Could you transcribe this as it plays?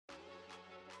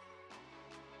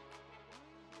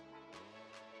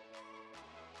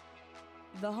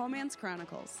The Homance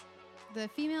Chronicles. The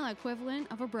female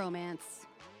equivalent of a bromance.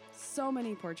 So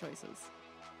many poor choices.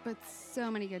 But so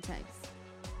many good types.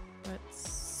 But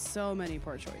so many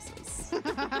poor choices.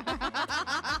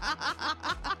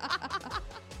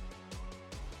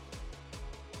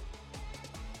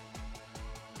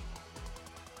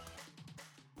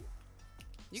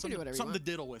 You can do whatever you Something want.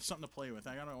 to diddle with, something to play with.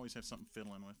 I gotta always have something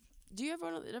fiddling with. Do you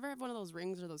ever have one of those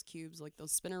rings or those cubes, like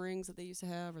those spinner rings that they used to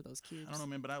have, or those cubes? I don't know,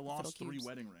 man, but I lost 3 cubes.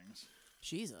 wedding rings.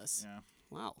 Jesus. Yeah.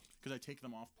 Wow. Because I take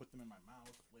them off, put them in my mouth,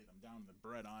 lay them down in the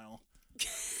bread aisle.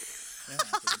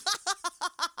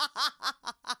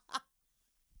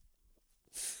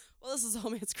 Well, this is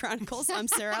Homance Chronicles. I'm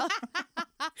Sarah.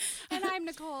 And I'm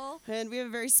Nicole. And we have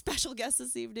a very special guest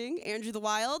this evening, Andrew the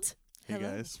Wild. Hey, Hello.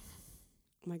 guys.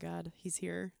 Oh my God, he's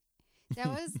here. That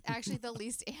was actually the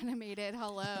least animated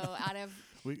hello out of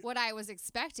what I was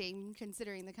expecting,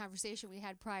 considering the conversation we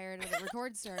had prior to the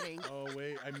record starting. Oh,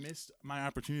 wait, I missed my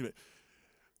opportunity.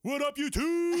 But what up, YouTube?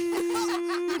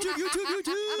 YouTube.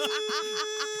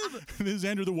 This is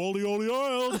Andrew the Woldy Oldie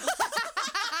Oiled.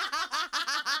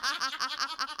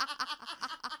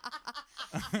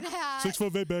 That, 6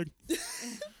 foot vape bag.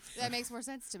 that makes more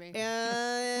sense to me.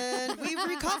 And we've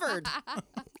recovered.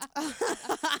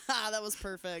 That was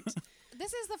perfect.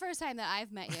 This is the first time that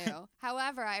I've met you.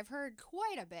 However, I've heard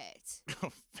quite a bit. Oh,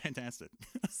 fantastic.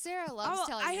 Sarah loves Oh,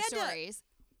 telling I you had to- stories.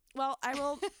 Well, I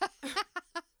will.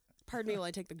 Pardon me while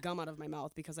I take the gum out of my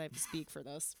mouth because I have to speak for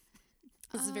this.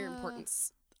 This is very important.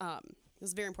 This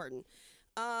is very important.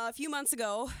 A few months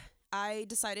ago, I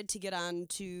decided to get on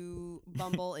to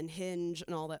Bumble and Hinge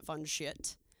and all that fun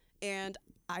shit, and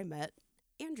I met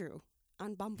Andrew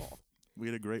on Bumble. We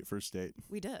had a great first date.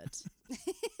 We did.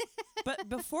 But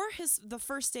before the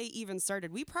first day even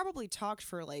started, we probably talked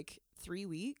for like 3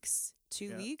 weeks,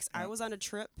 2 weeks. Yeah. I was on a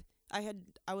trip. I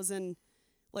was in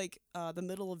like the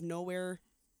middle of nowhere,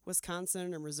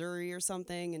 Wisconsin or Missouri or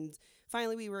something, and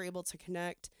finally we were able to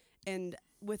connect. And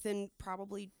within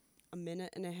probably a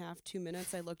minute and a half, 2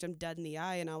 minutes, I looked him dead in the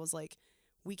eye and I was like,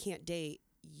 "We can't date.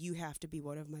 You have to be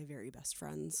one of my very best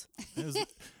friends." That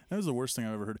was the worst thing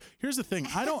I've ever heard. Here's the thing.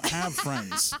 I don't have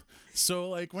friends. So,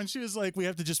 like, when she was like, we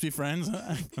have to just be friends,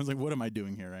 I was like, what am I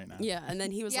doing here right now? Yeah, and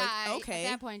then he was Yeah, like, "Okay."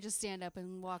 at that point, just stand up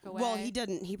and walk away. Well, he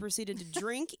didn't. He proceeded to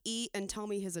drink, eat, and tell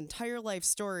me his entire life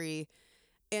story.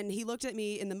 And he looked at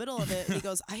me in the middle of it and he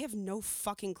goes, "I have no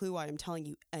fucking clue why I'm telling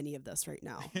you any of this right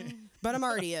now. But I'm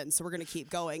already in, so we're going to keep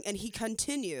going." And he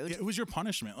continued. It was your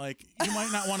punishment. Like, you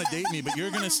might not want to date me, but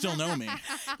you're going to still know me.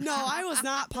 No, I was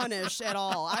not punished at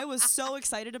all. I was so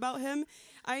excited about him.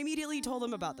 I immediately told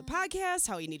him about the podcast,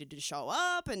 how he needed to show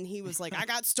up. And he was like, "I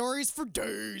got stories for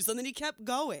days." And then he kept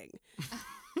going.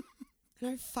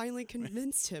 And I finally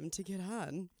convinced him to get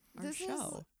on our This is-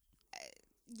 show.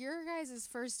 Your guys'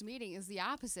 first meeting is the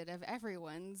opposite of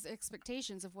everyone's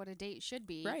expectations of what a date should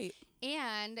be. Right.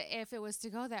 And if it was to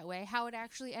go that way, how it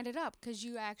actually ended up, because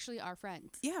you actually are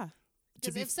friends. Yeah.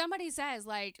 Because if somebody says,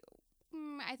 like,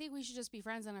 I think we should just be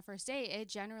friends on a first date, it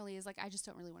generally is like, I just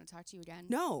don't really want to talk to you again.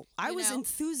 No, I You was know?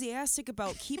 enthusiastic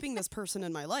about keeping this person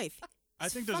in my life. I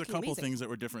It's think there's a fucking couple amazing. things that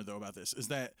were different, though, about this. Is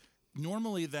that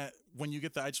normally that when you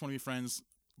get the I just want to be friends,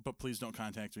 but please don't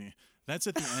contact me, that's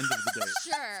at the end of the date.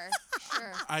 Sure.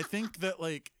 I think that,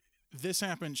 like, this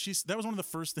happened. That was one of the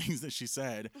first things that she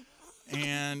said.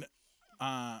 And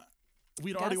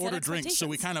we'd already set ordered drinks, so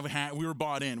we expectations. kind of we were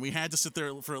bought in. We had to sit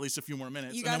there for at least a few more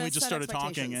minutes. You And then gotta we just set started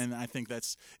talking, expectations. and I think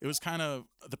it was kind of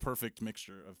the perfect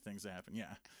mixture of things that happened.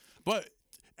 Yeah. But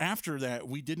after that,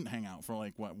 we didn't hang out for,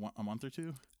 like, what, a month or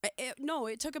two? No,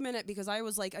 it took a minute because I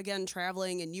was like, again,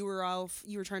 traveling and you were off.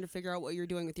 You were trying to figure out what you're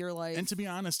doing with your life. And to be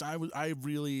honest, I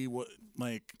really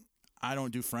like, I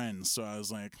don't do friends, so I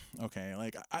was like, okay,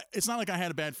 like, it's not like I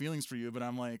had bad feelings for you, but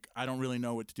I'm like, I don't really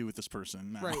know what to do with this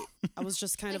person now. Right. I was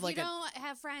just kind of like you don't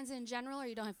have friends in general, or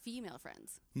you don't have female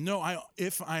friends? No,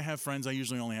 if I have friends, I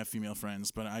usually only have female friends,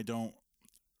 but I don't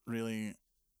really.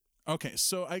 Okay,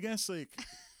 so I guess, like,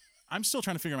 I'm still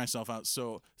trying to figure myself out,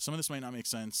 so some of this might not make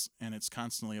sense, and it's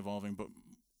constantly evolving, but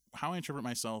how I interpret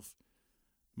myself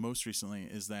most recently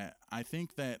is that I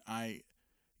think that I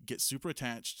get super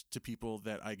attached to people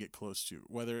that I get close to,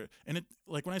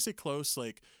 like, when I say close,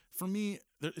 like, for me,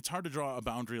 it's hard to draw a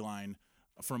boundary line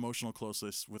for emotional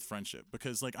closeness with friendship,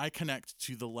 because, like, I connect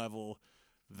to the level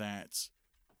that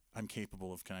I'm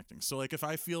capable of connecting. So, like, if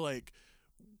I feel like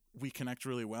we connect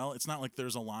really well, it's not like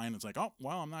there's a line that's like, oh,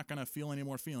 well, I'm not going to feel any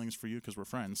more feelings for you because we're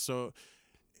friends. So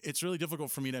it's really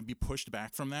difficult for me to be pushed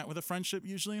back from that with a friendship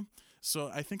usually. So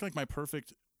I think, like, my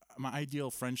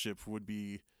ideal friendship would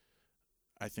be,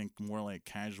 I think, more like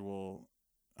casual.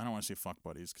 I don't want to say fuck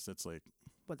buddies because it's like,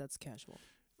 but that's casual.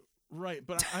 Right,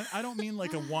 but I don't mean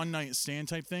like a one night stand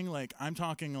type thing. Like I'm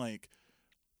talking like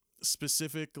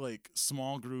specific like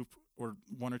small group or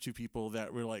one or two people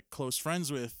that we're like close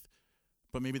friends with,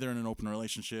 but maybe they're in an open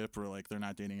relationship or like they're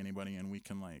not dating anybody, and we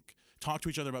can like talk to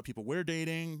each other about people we're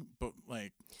dating, but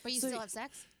like But you still have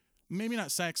sex? maybe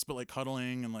not sex, but like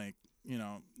cuddling and like, you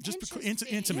know, just Interesting.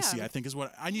 intimacy. Yeah. I think is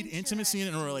what I need, intimacy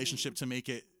in a relationship to make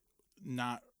it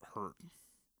not hurt.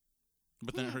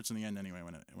 But then it hurts in the end anyway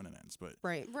when it ends. But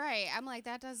Right. Right. I'm like,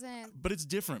 that doesn't. but it's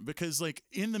different because like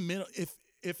in the middle,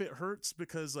 if it hurts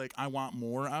because like I want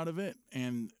more out of it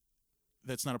and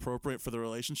that's not appropriate for the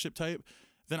relationship type,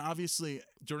 then obviously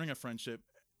during a friendship,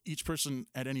 each person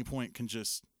at any point can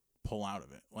just pull out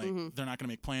of it. Like they're not going to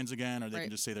make plans again, or they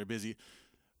can just say they're busy.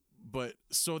 But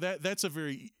so that's a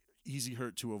very easy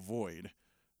hurt to avoid.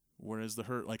 Whereas the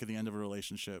hurt, like at the end of a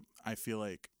relationship, I feel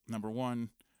like number one,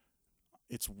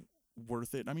 it's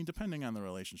worth it. I mean, depending on the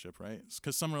relationship, right?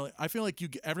 Because I feel like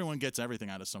everyone gets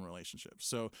everything out of some relationships.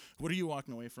 So what are you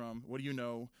walking away from? What do you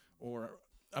know or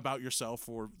about yourself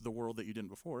or the world that you didn't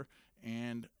before?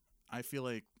 And I feel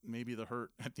like maybe the hurt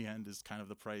at the end is kind of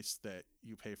the price that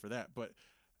you pay for that. But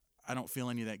I don't feel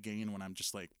any of that gain when I'm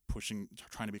just like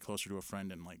trying to be closer to a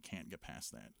friend and like can't get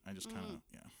past that. I just kind of,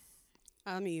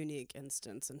 I'm a unique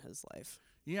instance in his life.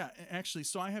 Yeah, actually,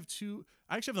 so I actually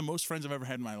have the most friends I've ever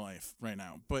had in my life right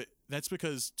now, but that's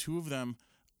because two of them,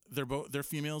 they're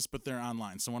females, but they're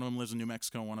online. So one of them lives in New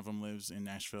Mexico, one of them lives in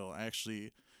Nashville. I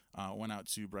actually went out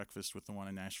to breakfast with the one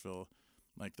in Nashville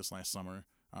like this last summer,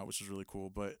 which was really cool.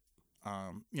 But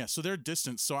yeah, so they're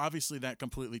distant, so obviously that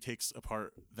completely takes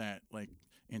apart that like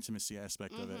intimacy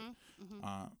aspect of it.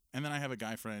 And then I have a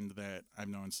guy friend that I've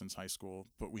known since high school,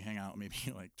 but we hang out maybe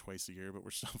like twice a year, but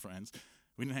we're still friends.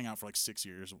 We didn't hang out for like 6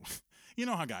 years. You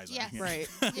know how guys Yes. are. Yeah. Right.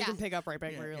 Yeah. You can pick up right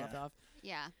back where you left off.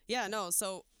 Yeah. Yeah, no.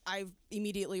 So I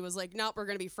immediately was like, "Nope, we're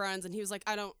gonna be friends." And he was like,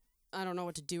 "I don't know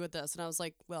what to do with this." And I was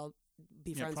like, "Well,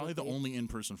 be Yeah, friends." probably with the me only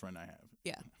in-person friend I have.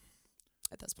 Yeah.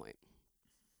 At this point,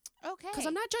 Okay. because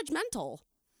I'm not judgmental,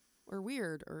 or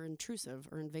weird, or intrusive,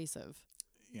 or invasive.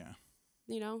 Yeah.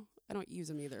 You know, I don't use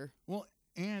them either. Well,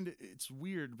 and it's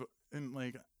weird, but and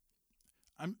like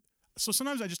so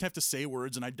sometimes I just have to say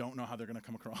words and I don't know how they're gonna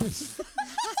come across.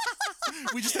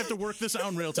 We just have to work this out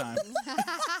in real time.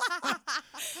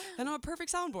 I know a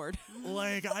perfect soundboard.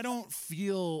 Like I don't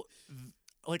feel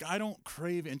like I don't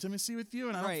crave intimacy with you,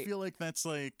 and I don't feel like that's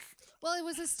like. Well, it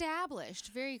was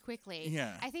established very quickly.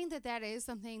 Yeah. I think that is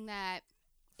something that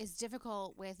is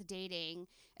difficult with dating,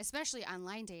 especially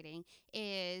online dating,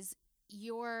 is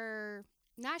you're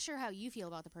not sure how you feel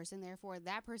about the person, therefore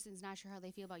that person's not sure how they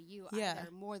feel about you either,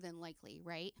 more than likely,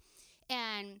 right?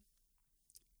 And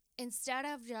instead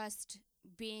of just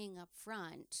being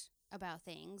upfront about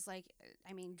things, like,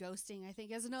 I mean, ghosting, I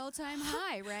think, is an all-time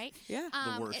high, right? Yeah.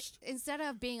 The worst. Instead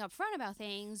of being upfront about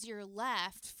things, you're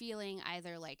left feeling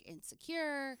either, like,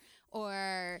 insecure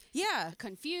or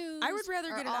confused. I would rather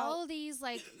get it out. all these,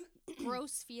 like,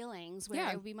 gross feelings where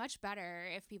it would be much better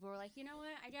if people were like, you know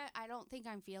what, I don't think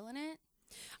I'm feeling it.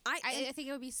 I think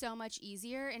it would be so much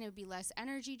easier, and it would be less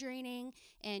energy draining,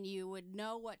 and you would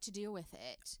know what to do with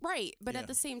it. Right. But at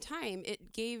the same time,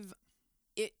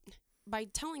 by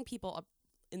telling people up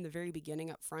in the very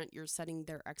beginning up front, you're setting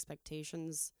their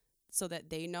expectations so that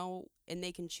they know and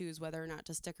they can choose whether or not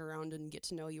to stick around and get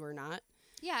to know you or not.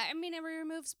 Yeah, I mean, it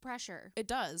removes pressure. It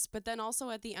does. But then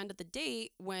also at the end of the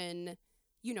date, when,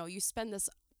 you know, you spend this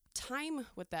time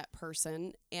with that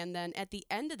person, and then at the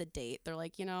end of the date, they're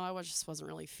like, you know, I just wasn't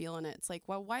really feeling it. It's like,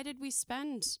 well, why did we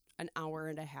spend an hour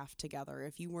and a half together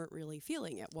if you weren't really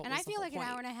feeling it? And I feel like an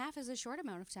hour and a half is a short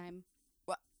amount of time.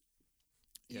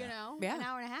 You know, an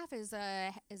hour and a half is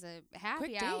a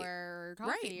happy hour or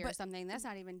coffee or something. That's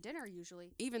not even dinner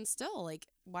usually. Even still, like,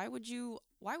 why would you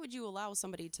allow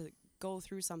somebody to go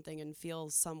through something and feel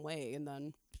some way, and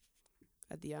then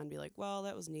at the end be like, well,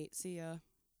 that was neat. See ya.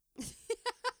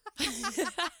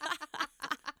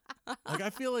 Like I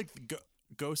feel like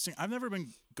ghosting. I've never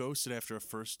been ghosted after a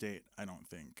first date. I don't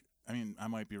think. I mean, I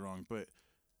might be wrong, but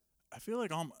I feel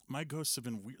like all my ghosts have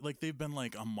been weird. Like they've been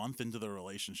like a month into the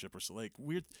relationship or so, like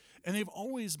weird, and they've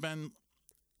always been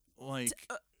like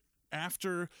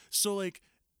after. So like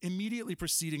immediately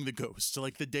preceding the ghost, so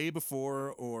like the day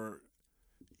before, or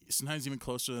sometimes even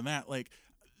closer than that. Like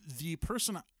the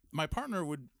person, my partner,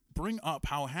 would bring up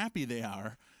how happy they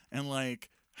are and like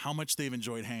how much they've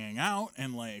enjoyed hanging out,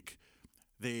 and like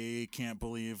they can't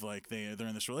believe like they're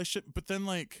in this relationship, but then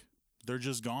like they're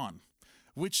just gone.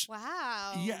 Which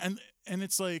wow. Yeah, and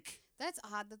it's like that's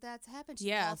odd that's happened to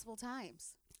you multiple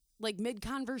times. like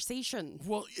mid-conversation.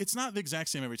 Well, it's not the exact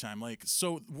same every time. Like,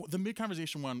 so the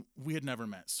mid-conversation one, we had never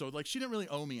met. So, like, she didn't really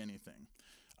owe me anything.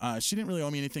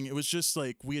 It was just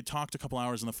like we had talked a couple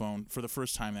hours on the phone for the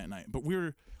first time that night. But we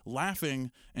were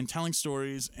laughing and telling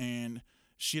stories, and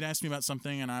she had asked me about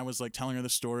something, and I was like telling her the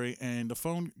story, and the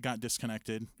phone got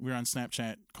disconnected. We were on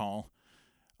Snapchat call.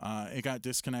 It got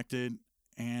disconnected,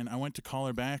 and I went to call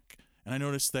her back, and I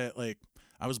noticed that like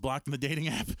I was blocked in the dating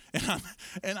app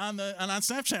and on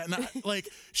Snapchat, and like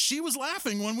she was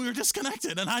laughing when we were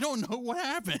disconnected, and I don't know what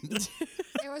happened.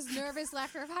 It was nervous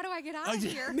laughter of how do I get out of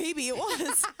yeah. here? Maybe it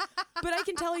was. But I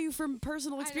can tell you from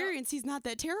personal experience, he's not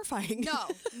that terrifying.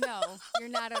 No, you're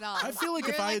not at all. I feel like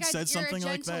You're if I had a- said something you're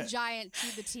a like gentle that- giant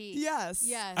to the T. Yes.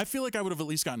 Yes. I feel like I would have at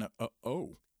least gotten a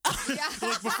oh. Yeah.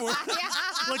 Like before, like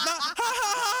not ha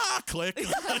ha ha click.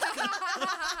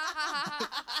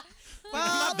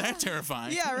 Not that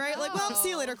terrifying. Yeah, right? Like, well, see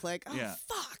you later, No. click. Oh, Yeah.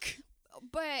 fuck.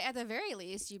 But at the very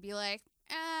least, you'd be like,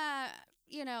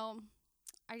 you know,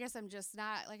 I guess I'm just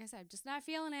not, like I said, just not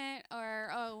feeling it. Or,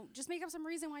 oh, just make up some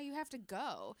reason why you have to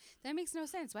go. That makes no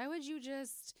sense. Why would you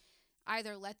just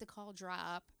either let the call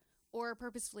drop or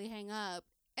purposefully hang up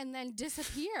and then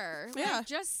disappear? Yeah. Like,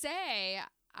 just say,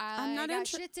 I'm not got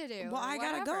inter- shit to do. Well, or I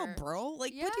gotta go, whatever. bro.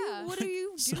 Like, Yeah. what are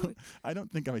you So doing? I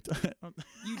don't think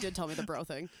You did tell me the bro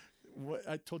thing. what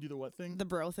I told you the what thing? The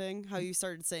bro thing, how you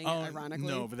started saying it ironically.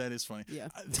 No, but that is funny. Yeah.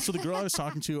 So the girl I was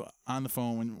talking to on the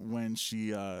phone when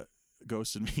she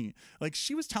ghosted me, like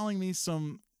she was telling me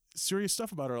some serious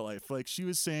stuff about her life. Like she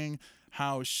was saying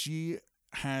how she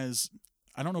has,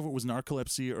 I don't know if it was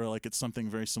narcolepsy or like it's something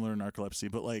very similar to narcolepsy,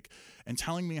 but like, and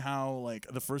telling me how like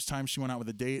the first time she went out with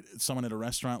a date, someone at a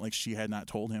restaurant, like she had not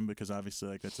told him because obviously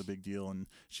like that's a big deal and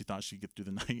she thought she'd get through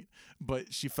the night,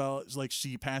 but she felt like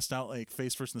she passed out like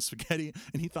face first in the spaghetti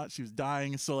and he thought she was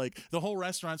dying. So like the whole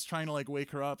restaurant's trying to like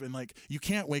wake her up and like you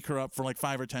can't wake her up for like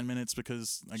 5 or 10 minutes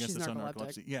because I guess She's it's on narcoleptic.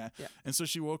 narcolepsy. Yeah. Yeah. And so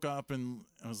she woke up and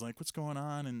I was like, what's going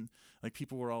on? And like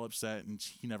people were all upset and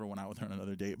he never went out with her on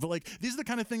another date. But like these are the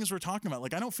kind of things we're talking about.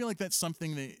 Like I don't feel like that's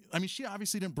something that, I mean, she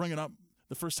obviously didn't bring it up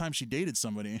the first time she dated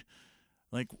somebody.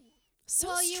 Like, So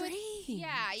well, strange.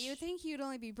 you would think you'd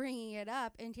only be bringing it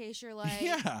up in case you're like,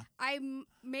 yeah.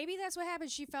 maybe that's what happened.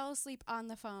 She fell asleep on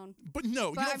the phone. But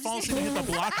no, But you don't I'm fall just- asleep and hit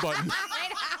the block button.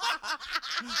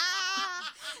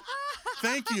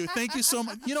 Thank you so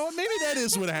much. You know what? Maybe that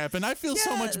is what happened. I feel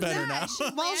so much better now.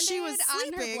 While she was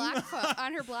landed sleeping.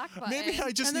 on her block button. Maybe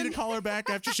I just And need then- to call her back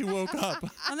after she woke up.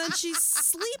 And then she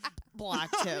sleep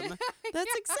blocked him.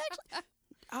 That's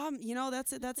exactly. You know,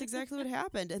 that's exactly what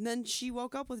happened. And then she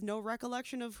woke up with no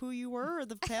recollection of who you were or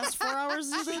the past 4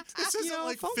 hours of the This isn't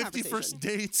like phone 50 first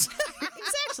conversation. dates.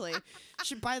 Exactly.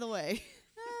 By the way,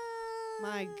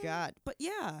 my God. But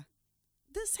yeah,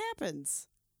 this happens.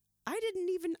 I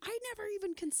never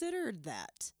even considered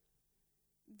that.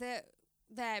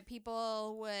 that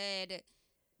people would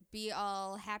be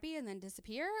all happy and then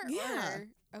disappear. Yeah. Or,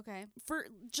 okay. For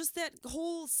just that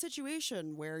whole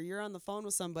situation where you're on the phone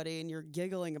with somebody and you're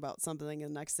giggling about something,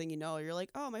 and the next thing you know, you're like,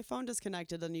 oh, my phone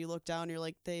disconnected. And you look down, you're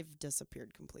like, they've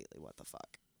disappeared completely. What the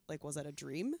fuck? Like, was that a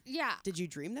dream? Yeah. Did you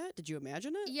dream that? Did you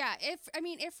imagine it? Yeah.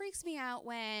 It freaks me out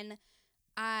when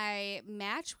I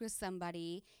match with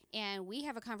somebody and we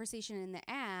have a conversation in the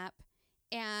app,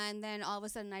 and then all of a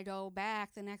sudden I go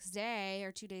back the next day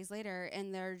or 2 days later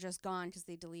and they're just gone because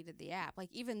they deleted the app. Like,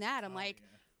 even that, I'm like,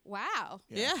 wow.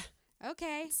 Yeah.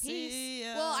 Okay. See Peace.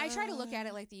 ya. Well, I try to look at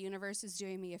it like the universe is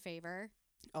doing me a favor.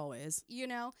 Always. You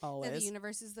know, that the Always.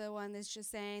 universe is the one that's just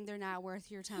saying they're not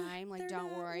worth your time. Like, They're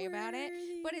don't not worry about it.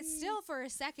 But it's worthy. still for a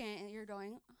second, and you're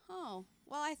going, oh,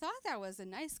 well, I thought that was a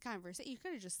nice conversation. You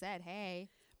could have just said, hey,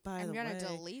 By I'm the going way. to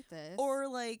delete this. Or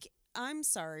like, I'm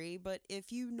sorry, but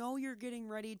if you know you're getting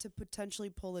ready to potentially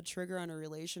pull the trigger on a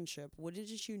relationship,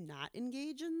 wouldn't you not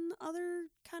engage in other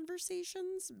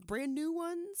conversations? Brand new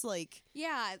ones? Like,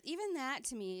 yeah, even that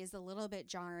to me is a little bit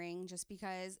jarring just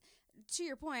because, to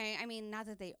your point, I mean, not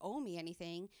that they owe me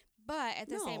anything, but at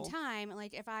the same No. time,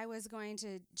 like, if I was going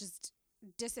to just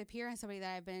disappear on somebody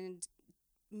that I've been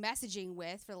messaging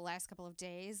with for the last couple of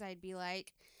days, I'd be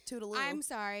like, toodaloo. I'm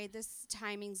sorry, this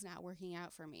timing's not working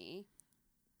out for me.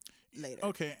 later.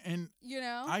 Okay, and You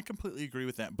know? I completely agree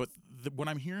with that. But what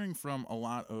I'm hearing from a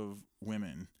lot of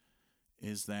women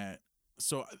is that,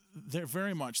 so they're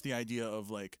very much the idea of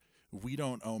like, we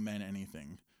don't owe men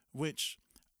anything, which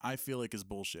I feel like is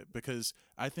bullshit, because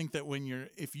I think that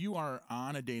if you are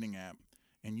on a dating app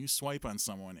and you swipe on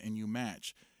someone and you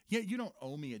match, yeah, you don't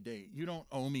owe me a date. You don't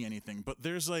owe me anything. But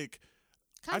there's like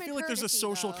I feel like there's a courtesy,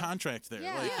 social though. contract there.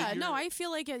 Yeah. Like, Yeah, you're- no, I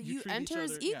feel like you you treat each enter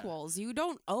as other- yeah. equals. You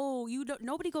don't.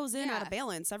 Nobody goes in out Yeah. of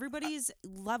balance. Everybody's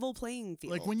level playing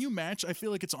field. like when you match, I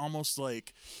feel like it's almost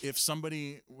like if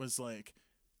somebody was like,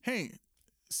 "Hey,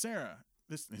 Sarah,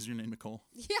 this is your name, Nicole."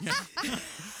 Yeah.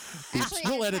 Actually,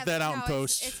 We'll it's edit that out in no,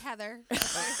 post. It's Heather.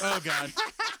 Oh God.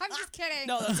 I'm just kidding.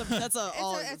 No, that's a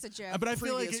all. it's a joke. But I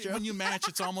feel like Previous joke. when you match,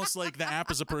 it's almost like the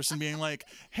app is a person being like,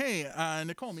 "Hey,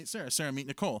 Nicole, meet Sarah. Sarah, meet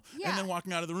Nicole," and Yeah. then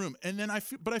walking out of the room. And then I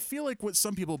feel like what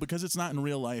some people, because it's not in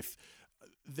real life,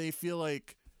 they feel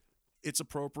like it's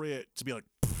appropriate to be like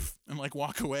and like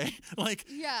walk away. Like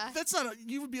Yeah. that's not.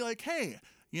 You would be like, "Hey,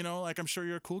 like I'm sure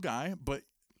you're a cool guy, but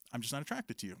I'm just not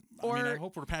attracted to you." I mean, I Or-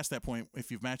 hope we're past that point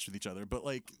if you've matched with each other. But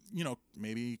like,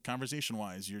 maybe conversation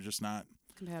wise, you're just not.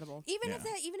 compatible. Even Yeah.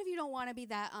 even if you don't want to be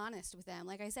that honest with them,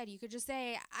 like I said, you could just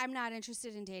say, "I'm not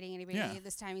interested in dating anybody. Yeah.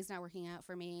 This timing's not working out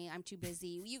for me. I'm too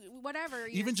busy." Whatever.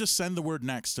 Even just send the word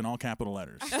 "next" in all capital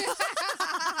letters.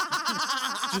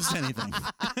 Just anything.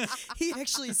 He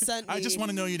actually sent me. I just want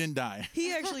to know you didn't die.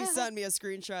 He actually sent me a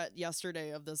screenshot yesterday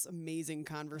of this amazing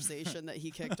conversation that he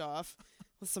kicked off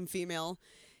with some female.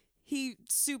 He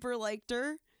super liked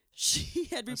her. She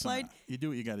had Listen, replied. you do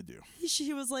what you got to do.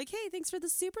 She was like, "Hey, thanks for the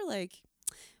super like.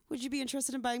 Would you be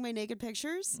interested in buying my naked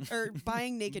pictures or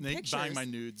buying naked pictures?" Buying my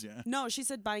nudes, yeah. No, she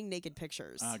said buying naked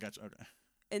pictures. Gotcha. Okay.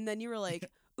 And then you were like,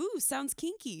 "Ooh, sounds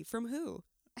kinky. From who?"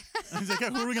 He's like,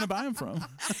 "Who are we gonna buy them from?"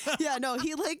 Yeah, no,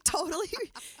 he like totally.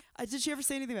 Did she ever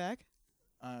say anything back?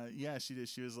 Yeah, she did.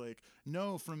 She was like,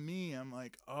 "No, from me." I'm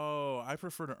like, "Oh, I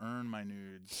prefer to earn my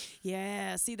nudes."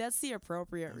 Yeah, see, that's the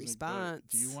appropriate I was like, response. "But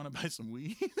do you want to buy some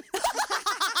weed?"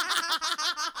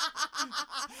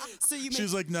 So you She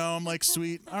was like, "No." I'm like,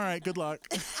 "Sweet. All right. Good luck."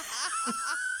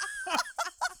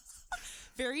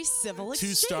 very civil Two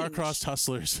exchange. star-crossed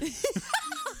hustlers.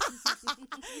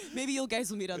 Maybe you guys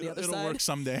will meet on the other It'll side. work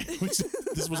someday.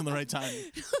 This wasn't the right time.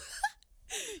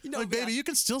 You know, Like, baby, yeah. you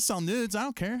can still sell nudes. I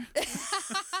don't care. I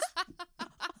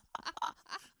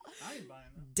ain't buying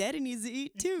them. Daddy needs to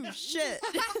eat too. Shit.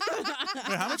 Wait,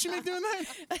 how much you make doing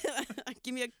that?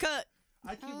 Give me a cut.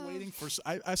 I keep waiting for.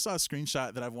 I saw a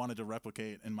screenshot that I've wanted to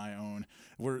replicate in my own.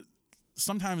 Where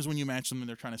sometimes when you match them and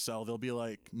they're trying to sell, they'll be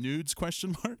like nudes ?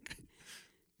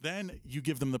 Then you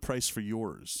give them the price for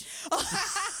yours.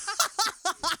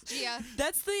 Yeah.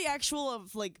 That's the actual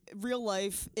of like real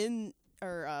life in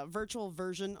or virtual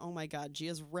version. Oh my God,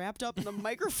 Gia's wrapped up in the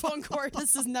microphone cord.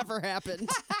 This has never happened.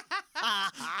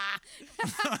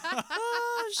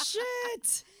 Oh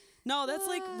shit. No, that's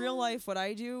like real life. What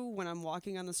I do when I'm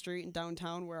walking on the street in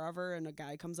downtown, wherever, and a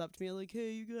guy comes up to me like,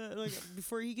 "Hey, you got," like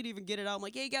before he could even get it out, I'm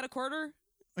like, "Hey, you got a quarter?"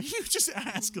 You just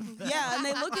ask them that. Yeah, and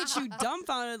they look at you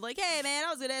dumbfounded, like, "Hey, man,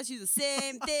 I was gonna ask you the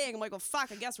same thing." I'm like, "Well, fuck,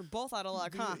 I guess we're both out of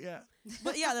luck, huh?" Yeah.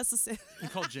 But yeah, that's the same. You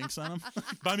call Jinx on them.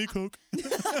 Buy me a Coke.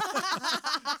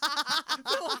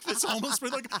 This homeless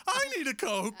person like, I need a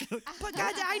Coke. But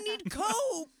God, I need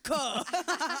Coke.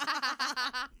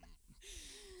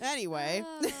 Anyway,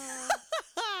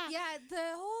 Yeah, the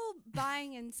whole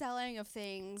buying and selling of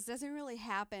things doesn't really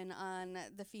happen on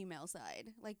the female side.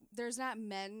 Like, there's not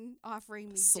men offering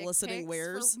me dick Soliciting pics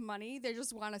wares. for money. They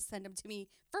just want to send them to me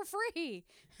for free.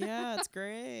 yeah, it's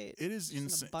great. It is Just an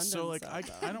insane. abundance So like, of I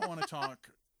them. don't want to talk.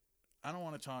 I don't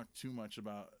want to talk too much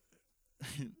about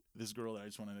this girl that I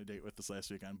just went on a date with this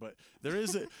last weekend. But there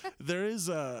is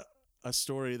a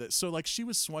story that like she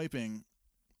was swiping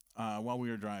while we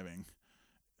were driving.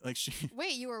 Like she.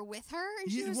 Wait, you were with her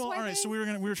and she was well, all swiping? right. So we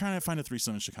were trying to find a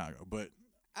threesome in Chicago, but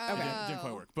Oh. it didn't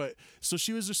quite work. But so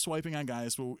she was just swiping on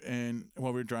guys while we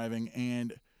were driving,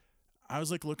 and I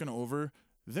was like looking over.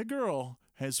 The girl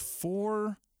has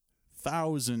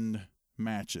 4,000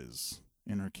 matches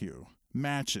in her queue.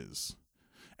 Matches.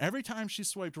 Every time she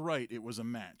swiped right, it was a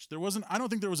match. I don't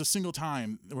think there was a single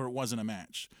time where it wasn't a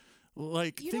match.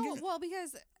 Like You thinking, know, well,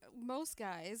 because most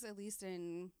guys, at least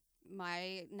in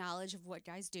my knowledge of what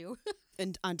guys do,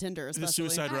 And on Tinder, the especially.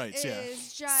 suicide rights, yeah.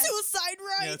 is just Suicide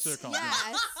rights. Yeah, that's what they're called.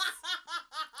 yes.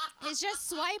 It's just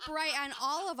swipe right on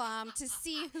all of them to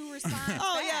see who responds.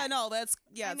 Oh back. yeah, no, it's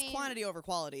I it's mean, quantity over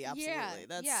quality. Absolutely. Yeah,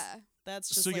 That's yeah. that's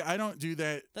just So like, yeah, I don't do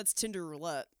that that's Tinder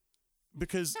roulette.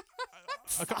 because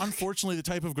unfortunately the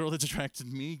type of girl that's attracted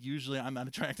to me usually I'm not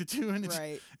attracted to, and it's,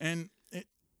 Right. and it,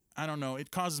 I don't know,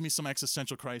 it causes me some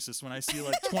existential crisis when I see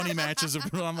like 20 matches of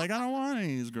girls. I'm like, I don't want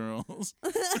any of these girls.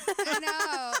 I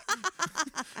know.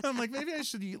 I'm like, maybe I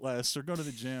should eat less or go to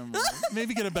the gym, or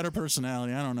maybe get a better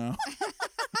personality. I don't know.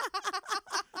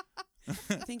 I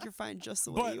think you're fine just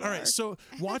the way But you all are. right, so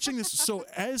watching this, so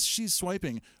as she's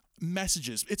swiping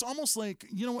messages, it's almost like,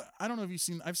 you know what? I don't know if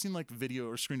I've seen like video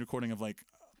or screen recording of like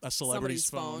a celebrity's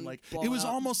Somebody's phone Like blowing it was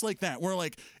up. almost like that. Where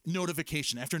like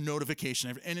notification after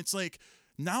notification, and it's like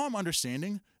now I'm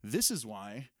understanding this is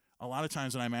why a lot of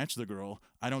times when I match the girl,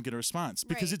 I don't get a response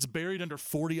because Right. it's buried under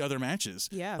 40 other matches.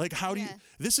 Yeah. Like how do you? Yeah.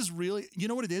 This is really, you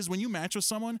know what it is when you match with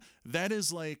someone. That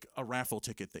is like a raffle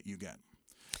ticket that you get.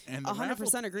 And the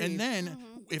 100% agree. And then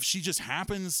if she just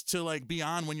happens to like be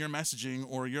on when you're messaging,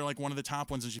 or you're like one of the top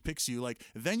ones and she picks you, like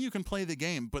then you can play the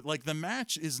game. But like the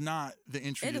match is not the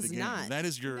entry It to the is game. not. That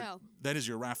is your No.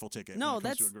 raffle ticket. No, when it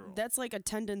comes to that's a girl. that's like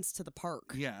attendance to the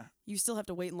park. Yeah. You still have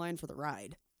to wait in line for the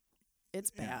ride.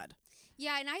 It's Yeah. bad.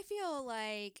 Yeah, and I feel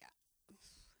like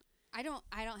I don't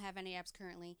have any apps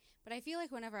currently, but I feel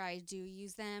like whenever I do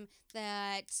use them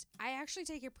that I actually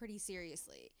take it pretty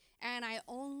seriously. And I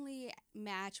only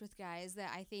match with guys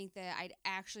that I think that I'd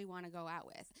actually want to go out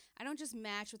with. I don't just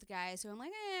match with guys who I'm like,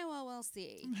 well, we'll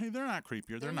see. Hey, they're not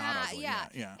creepier. They're not ugly. Yeah,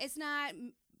 Yeah. It's not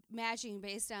matching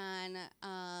based on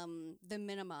the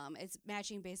minimum. It's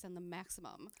matching based on the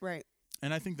maximum. Right.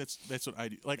 And I think that's what I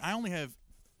do. Like I only have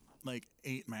like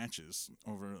 8 matches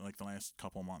over like the last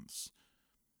couple months.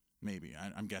 Maybe.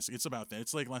 I'm guessing it's about that.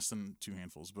 It's like less than 2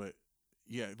 handfuls, but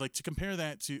yeah, like to compare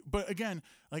that to, but again,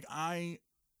 like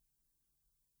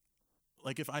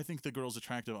if I think the girl's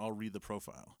attractive, I'll read the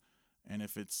profile. And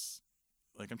if it's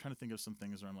like, I'm trying to think of some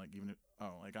things where I'm like,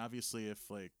 like obviously if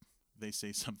like they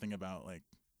say something about like,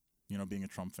 you know, being a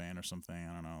Trump fan or something,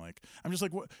 I don't know. Like, I'm just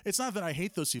like, what? It's not that I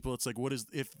hate those people. It's like,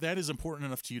 if that is important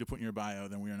enough to you to put in your bio,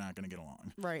 then we are not going to get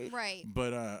along. Right. Right.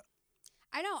 But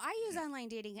I know. I use online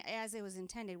dating as it was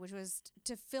intended, which was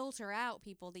to filter out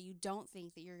people that you don't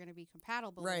think that you're going to be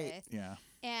compatible Right. with, yeah,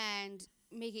 and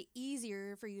make it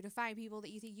easier for you to find people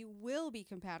that you think you will be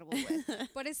compatible with.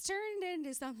 But it's turned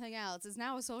into something else. It's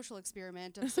now a social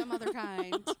experiment of some other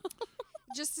kind,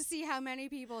 just to see how many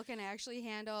people can actually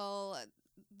handle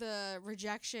the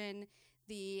rejection,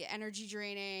 the energy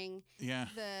draining, yeah.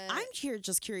 I'm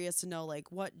just curious to know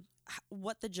like what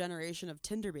the generation of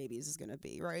Tinder babies is going to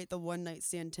be, right? The one night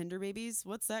stand Tinder babies.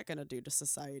 What's that going to do to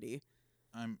society?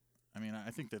 I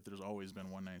think that there's always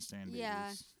been one night stand babies.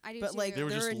 Yeah, I do But, too. like, They were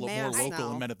They're just in more mass local now.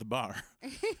 and met at the bar.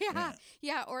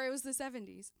 yeah, or it was the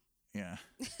 70s. Yeah.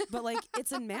 But like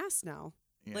it's in mass now.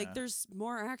 Yeah. Like there's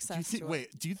more do you access think, to it.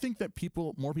 wait, do you think that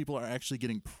more people are actually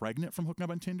getting pregnant from hooking up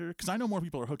on Tinder? Because I know more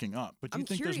people are hooking up, but do you I'm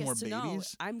think there's curious more to know.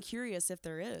 babies? I'm curious if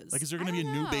there is. Like, is there I going to be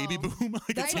a don't new baby know. boom?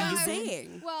 Like, That's a what I'm Tinder boom?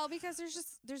 saying. Well, because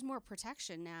there's more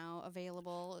protection now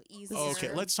available easier. Oh,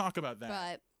 okay, let's talk about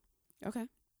that. But Okay.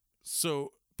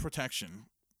 So, protection.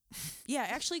 Yeah,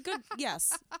 actually good.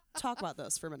 Yes. Talk about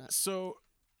this for a minute. So,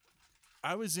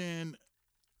 I was in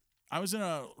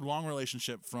a long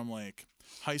relationship from like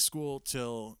high school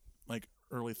till like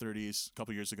early 30s a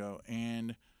couple years ago,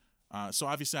 and so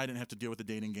obviously I didn't have to deal with the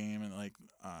dating game, and like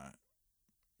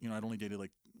I'd only dated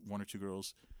like 1 or 2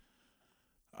 girls.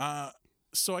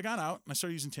 So I got out and I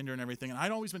started using Tinder and everything, and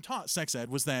I'd always been taught sex ed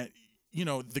was that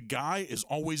the guy is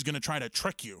always going to try to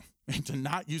trick you into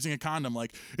not using a condom.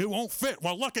 Like, it won't fit.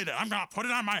 Well, look at it. I'm going to put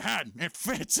it on my head. It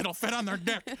fits. It'll fit on their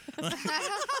dick.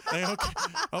 Like,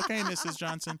 okay, Mrs.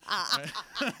 Johnson.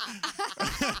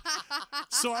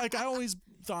 So, like, I always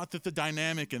thought that the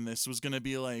dynamic in this was going to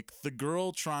be like the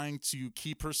girl trying to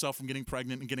keep herself from getting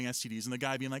pregnant and getting STDs, and the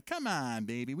guy being like, come on,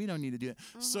 baby, we don't need to do it.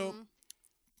 So,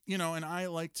 and I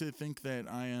like to think that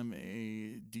I am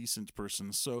a decent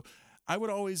person. So I would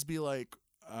always be like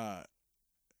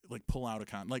pull out a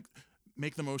condom, like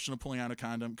make the motion of pulling out a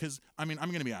condom. Cause I'm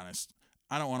going to be honest.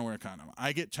 I don't want to wear a condom.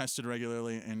 I get tested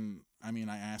regularly. And I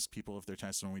ask people if they're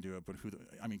tested when we do it, but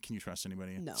can you trust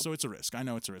anybody? No. So it's a risk. I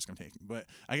know it's a risk I'm taking, but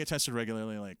I get tested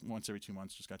regularly, like once every 2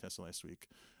 months. Just got tested last week.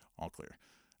 All clear.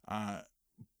 All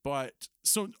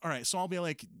right. So I'll be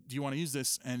like, do you want to use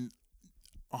this? And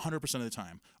 100% of the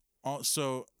time.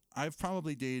 So I've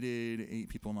probably dated 8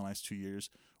 people in the last 2 years.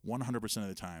 100% of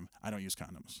the time, I don't use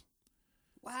condoms.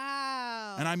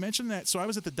 wow. And I mentioned that. So I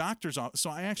was at the doctor's office. So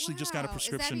I actually just got a Wow.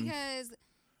 prescription. Is that because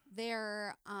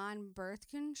they're on birth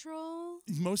control?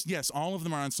 Yes, all of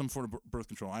them are on some form of birth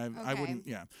control. I Okay. wouldn't.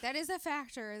 Yeah. That is a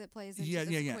factor that plays into Yeah,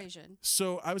 this yeah, yeah. equation.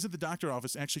 So I was at the doctor's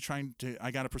office actually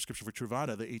I got a prescription for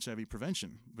Truvada, the HIV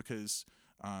prevention, because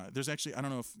there's actually, I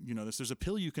don't know if you know this, there's a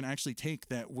pill you can actually take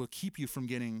that will keep you from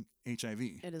getting HIV.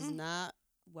 It is not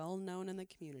well known in the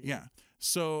community. Yeah.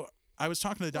 So I was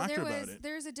talking to the doctor Well, about it.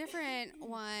 There's a different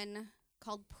one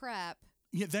called PrEP.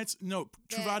 Yeah,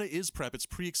 Truvada is PrEP. It's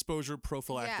pre-exposure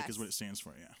prophylactic Yes. is what it stands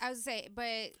for, yeah. I would say,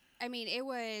 but it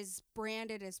was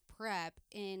branded as PrEP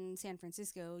in San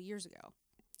Francisco years ago.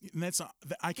 And that's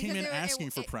I came in Because asking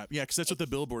for PrEP. Yeah, because that's what the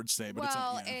billboards say. But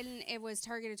Well, it's and it was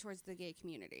targeted towards the gay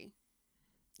community.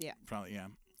 Yeah. probably, yeah.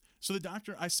 So the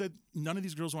doctor, I said, none of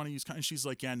these girls want to use condoms. She's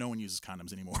like, yeah, no one uses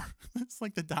condoms anymore. It's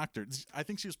like the doctor. I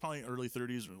think she was probably early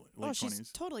 30s or late 20s.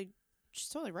 She's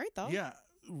totally right though. Yeah.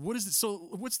 What is it? So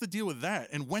what's the deal with that?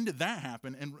 And when did that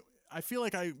happen? And I feel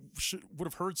like I would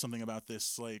have heard something about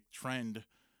this like trend.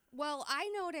 Well, I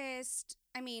noticed,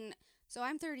 so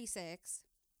I'm 36,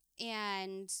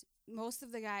 and most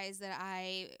of the guys that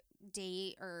I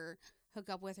date or hook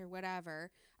up with or whatever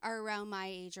are around my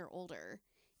age or older.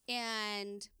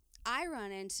 And I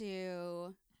run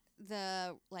into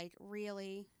the, like,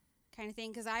 really kind of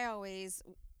thing because I always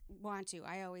want to.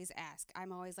 I always ask.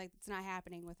 I'm always like, it's not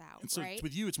happening without, And so right?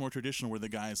 with you, it's more traditional where the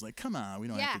guy's like, come on, we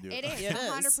don't have to do it. It is. It is.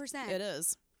 100%. It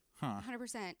is. Huh.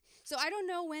 100%. So I don't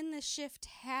know when the shift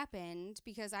happened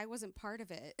because I wasn't part of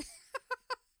it.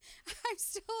 I'm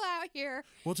still out here,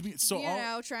 Well, to be so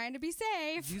trying to be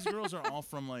safe. these girls are all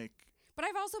from like. But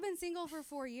I've also been single for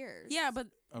 4 years. Yeah, but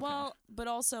Okay. but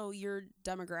also your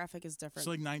demographic is different.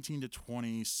 So like 19 to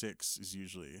 26 is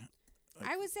usually.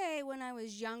 I would say when I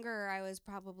was younger, I was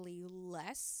probably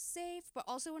less safe. But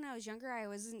also when I was younger, I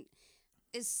wasn't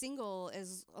as single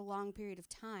as a long period of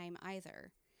time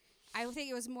either. I would think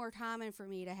it was more common for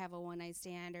me to have a one-night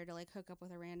stand or to like hook up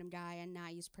with a random guy and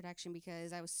not use protection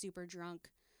because I was super drunk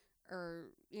or,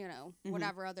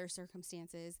 whatever other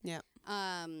circumstances. Yeah.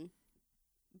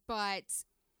 But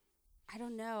I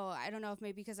don't know. I don't know if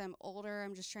maybe because I'm older,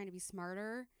 I'm just trying to be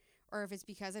smarter, or if it's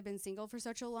because I've been single for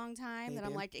such a long time that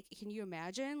I'm Maybe. like, can you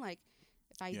imagine, like,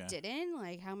 if I didn't,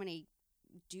 like, how many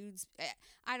dudes?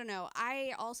 I don't know.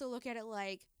 I also look at it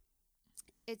like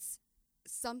it's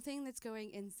something that's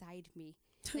going inside me.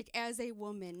 Like, as a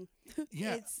woman,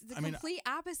 Yeah. it's the complete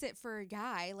opposite for a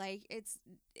guy. Like, it's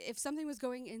if something was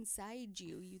going inside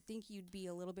you, you'd think you'd be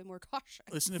a little bit more cautious.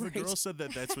 Listen, if Right. a girl said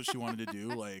that that's what she wanted to do,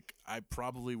 like I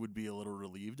probably would be a little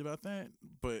relieved about that.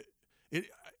 But it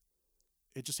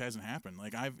just hasn't happened.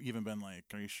 Like I've even been like,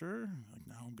 "Are you sure?" Like,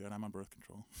 no, I'm good. I'm on birth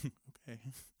control. Okay.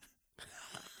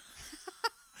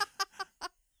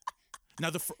 Now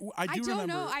I do don't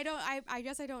remember. know. I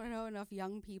guess I don't know enough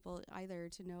young people either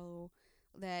to know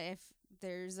that if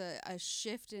there's a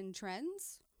shift in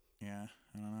trends. Yeah,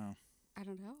 I don't know. I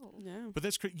don't know. Yeah. But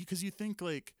that's crazy because you think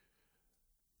like.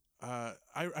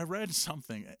 I read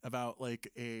something about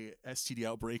like a STD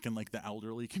outbreak in like the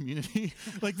elderly community,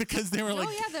 like because they were like,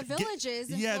 the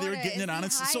villages. In they were Florida getting is it on the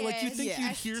it. So like you highest think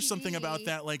you'd hear something about STD.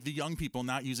 that, like the young people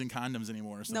not using condoms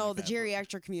anymore. Or something No, like the that.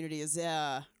 geriatric community is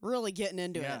really getting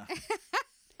into Yeah. it.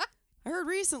 I heard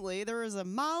recently there was a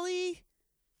Molly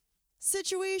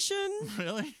situation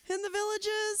Really? in the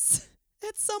villages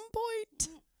at some point.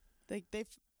 They've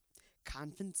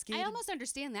confiscated. I almost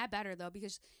understand that better though,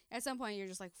 because at some point you're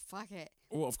just like, fuck it.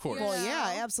 Well, of course. Well, You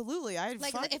yeah, know? absolutely.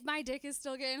 Like if my dick is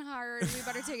still getting hard, we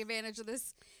better take advantage of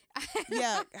this.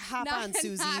 Yeah, hop not, on,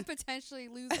 Susie. Not potentially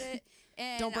lose it.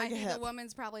 And Don't break I a think hip. the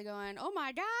woman's probably going, "Oh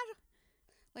my god,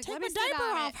 like Take let my me sit diaper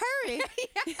on off, it."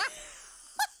 hurry!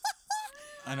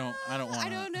 I don't want. I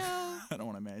don't know. I don't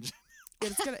want to imagine.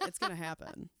 It's gonna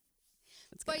happen.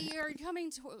 But you're coming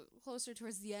closer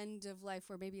towards the end of life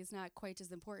where maybe it's not quite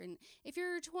as important. If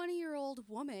you're a 20-year-old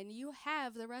woman, you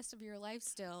have the rest of your life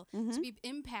still to be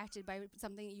impacted by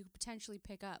something that you could potentially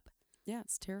pick up. Yeah,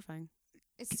 it's terrifying.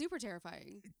 It's super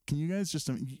terrifying. Can you guys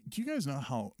do you guys know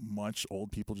how much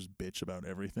old people just bitch about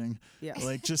everything? Yeah.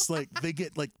 Like just like they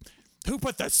get like, who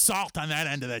put the salt on that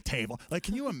end of the table? Like,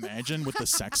 can you imagine what the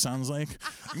sex sounds like?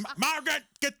 Margaret,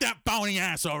 get that bony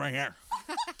ass over here.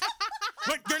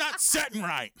 What? You're not sitting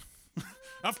right.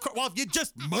 Of course. Well, if you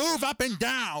just move up and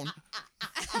down,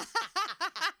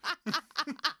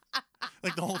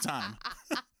 like the whole time.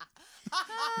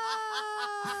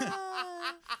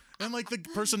 And like the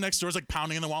person next door is like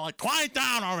pounding in the wall, like, quiet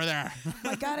down over there.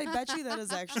 My God, I bet you that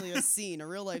is actually a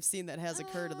real life scene that has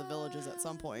occurred in the villages at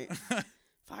some point.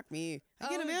 Fuck me. I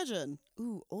can't imagine.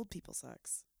 Ooh, old people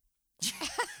sex.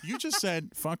 You just said,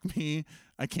 fuck me.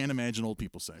 I can't imagine old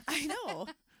people sex. I know.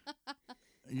 You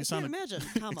I can't sound imagine.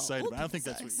 Comma, excited, old but I don't think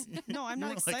people that's what sex. you No, I'm you not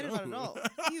were like, excited about it at all.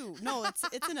 "Ooh." Ew. No, it's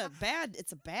a bad.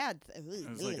 It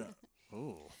was like,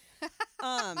 oh.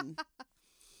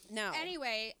 Now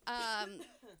Anyway,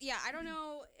 yeah, I don't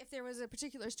know if there was a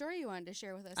particular story you wanted to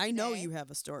share with us. I know today. you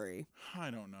have a story. I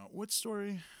don't know. What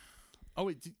story? Oh,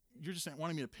 wait. You're just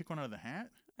wanting me to pick one out of the hat?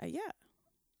 Yeah.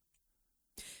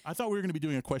 I thought we were going to be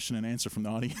doing a question and answer from the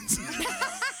audience.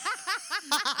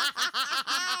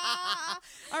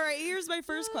 All right, here's my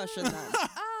first question then.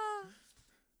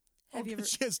 Have you ever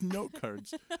She has note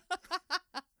cards.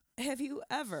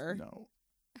 ever No.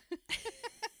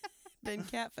 been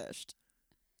catfished?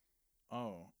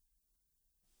 Oh.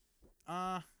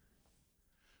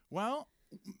 Well,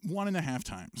 1.5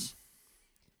 times.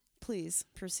 Please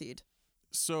proceed.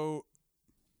 So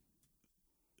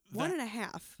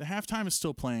 1.5. the halftime is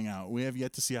still playing out. We have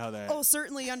yet to see how that. Oh,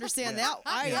 certainly understand Yeah.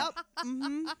 that. Yeah. Yep.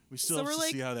 Mm-hmm. We still so have we're to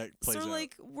like- see how that plays So out.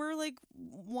 we're like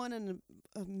one and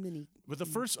a mini. But the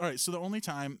first, all right. So the only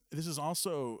time, this is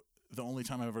also the only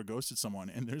time I've ever ghosted someone,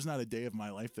 and there's not a day of my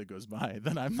life that goes by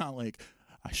that I'm not like,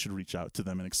 I should reach out to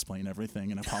them and explain everything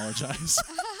and apologize.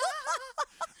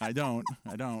 I don't,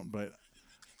 but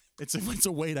it's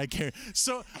a weight I carry.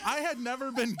 So I had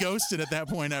never been ghosted at that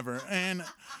point ever, and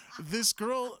this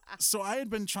girl. So I'm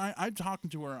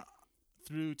talking to her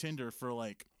through Tinder for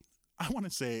like, I want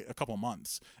to say a couple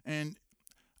months, and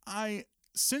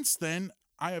since then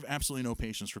I have absolutely no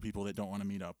patience for people that don't want to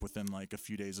meet up within like a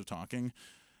few days of talking.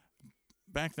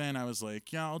 Back then I was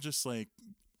like, yeah, I'll just like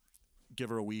give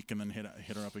her a week and then hit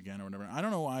her up again or whatever. I don't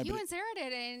know why. You but and Sarah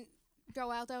didn't go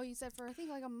out though. You said for I think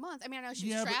like a month. I mean, I know she's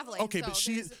yeah, traveling. But, okay,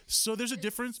 so but there's a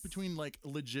difference between like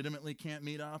legitimately can't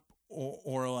meet up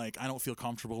or like I don't feel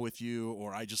comfortable with you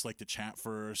or I just like to chat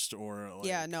first or like,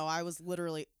 Yeah, no, I was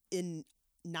literally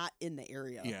not in the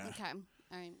area. yeah. Okay,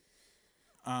 all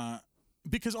right.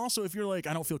 Because also if you're like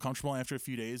I don't feel comfortable after a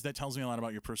few days, that tells me a lot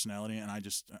about your personality, and I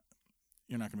just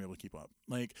you're not gonna be able to keep up.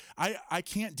 Like I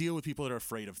can't deal with people that are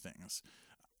afraid of things.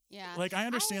 Yeah. Like I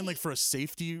understand like for a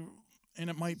safety, and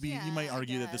it might be you Yeah, might I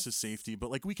argue that this is guess. safety, but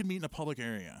like we can meet in a public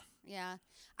area. Yeah.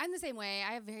 I'm the same way.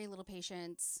 I have very little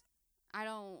patience.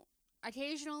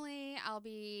 Occasionally I'll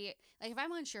be like if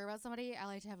I'm unsure about somebody, I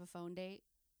like to have a phone date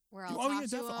where I'll talk to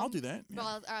them. I'll do that. Yeah.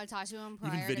 Well, I'll talk to them Even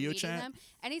prior video to meeting chat? them.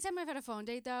 Anytime I've had a phone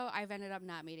date, though, I've ended up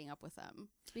not meeting up with them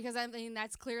because I mean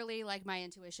that's clearly like my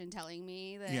intuition telling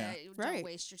me that Yeah. don't Right.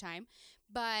 waste your time.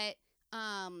 But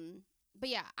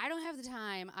yeah, I don't have the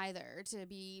time either to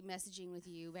be messaging with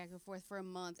you back and forth for a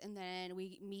month, and then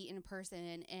we meet in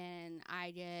person, and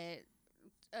I get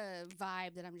a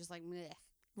vibe that I'm just like, meh.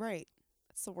 Right.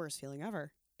 That's the worst feeling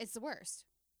ever. It's the worst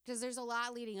because there's a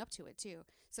lot leading up to it too,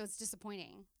 so it's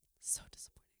disappointing. So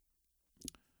disappointing.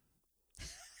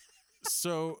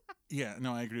 So yeah,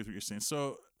 no, I agree with what you're saying.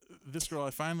 So this girl,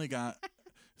 I finally got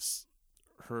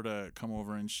her to come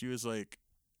over, and she was like,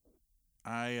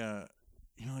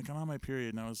 like I'm on my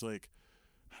period, and I was like,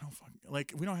 I don't fucking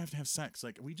like we don't have to have sex,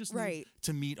 like we just need Right.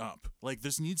 to meet up, like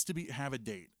this needs to have a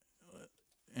date.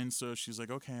 And so she's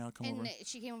like, okay, I'll come over. And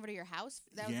she came over to your house.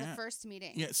 That was Yeah. the first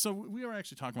meeting. Yeah, so we were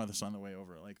actually talking about this on the way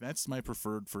over. Like, that's my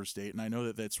preferred first date, and I know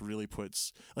that that's really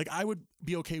puts... Like, I would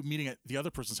be okay meeting at the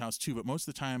other person's house, too, but most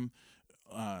of the time,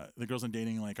 the girls I'm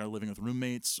dating, like, are living with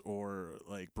roommates or,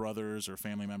 like, brothers or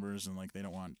family members, and, like, they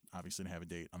don't want, obviously, to have a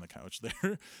date on the couch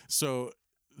there. So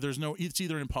there's no... It's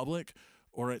either in public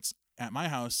or it's at my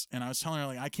house, and I was telling her,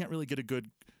 like, I can't really get a good...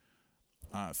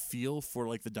 feel for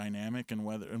like the dynamic and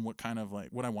whether and what kind of like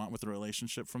what I want with the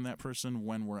relationship from that person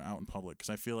when we're out in public, because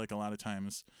I feel like a lot of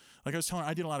times, like I was telling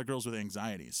her, I did a lot of girls with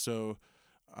anxiety, so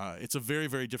it's a very,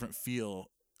 very different feel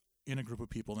in a group of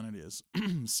people than it is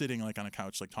sitting like on a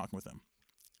couch like talking with them.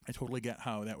 I totally get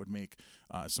how that would make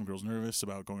some girls nervous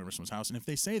about going over to someone's house, and if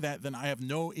they say that, then I have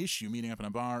no issue meeting up in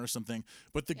a bar or something,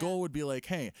 but the goal would be like,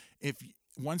 hey, if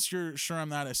once you're sure I'm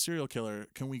not a serial killer,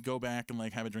 can we go back and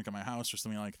like have a drink at my house or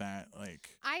something like that?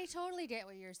 Like, I totally get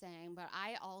what you're saying, but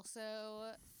I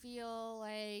also feel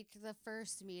like the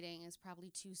first meeting is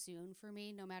probably too soon for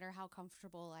me, no matter how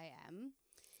comfortable I am.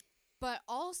 But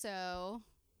also,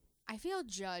 I feel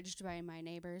judged by my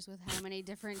neighbors with how many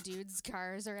different dudes'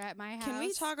 cars are at my house. Can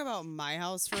we talk about my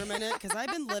house for a minute? Because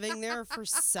I've been living there for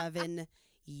 7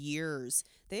 years.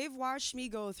 They've watched me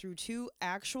go through 2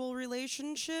 actual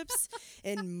relationships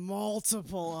and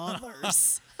multiple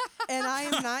others. And I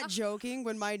am not joking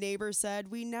when my neighbor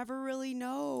said, we never really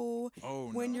know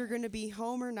when you're going to be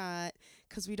home or not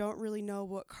because we don't really know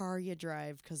what car you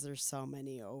drive because there's so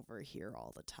many over here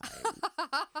all the time.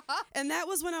 And that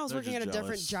was when I was They're working at just a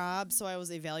different jealous. job, so I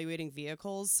was evaluating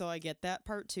vehicles, so I get that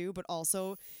part too, but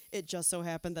also it just so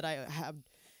happened that I have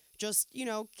just,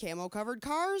 camo covered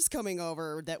cars coming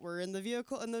over that were in the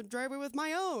vehicle in the driveway with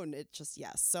my own. It just,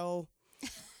 yes. So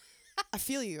I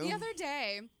feel you. The other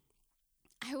day,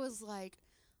 I was like,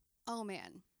 oh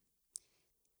man,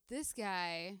 this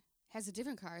guy has a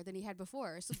different car than he had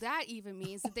before. So that even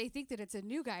means that they think that it's a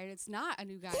new guy and it's not a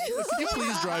new guy. could you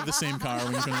please drive the same car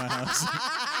when you come to my house?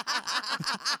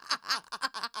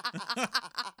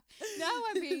 Now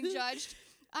I'm being judged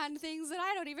on things that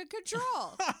I don't even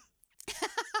control.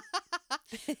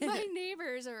 My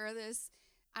neighbors are this,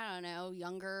 I don't know,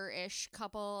 younger-ish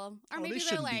couple. Or Oh, maybe they they're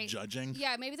shouldn't like, be judging.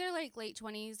 yeah, maybe they're like late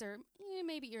 20s or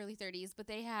maybe early 30s, but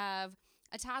they have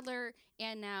a toddler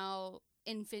and now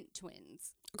infant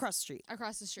twins Across the street.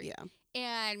 across the street. Yeah.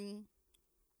 And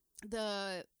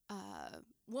the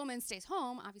woman stays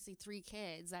home, obviously 3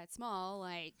 kids, that small,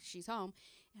 like she's home.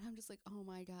 And I'm just like, oh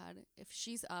my God, if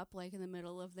she's up like in the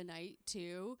middle of the night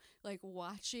too, like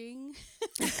watching.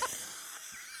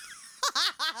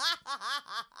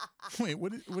 Wait,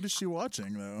 what is she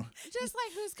watching though? Just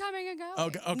like who's coming and going.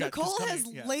 Okay, Nicole has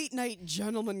late night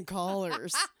gentleman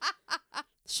callers.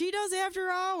 She does after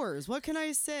hours. What can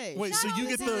I say? Wait, Not so all you the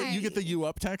get the time. you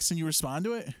up text and you respond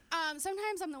to it?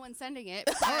 Sometimes I'm the one sending it.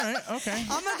 All right, okay.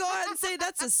 I'm going to go ahead and say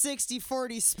that's a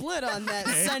 60-40 split on that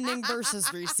sending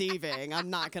versus receiving. I'm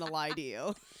not going to lie to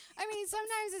you. I mean,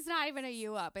 sometimes it's not even a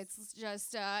you up. It's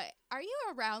just, are you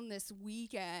around this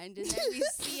weekend? And then we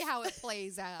see how it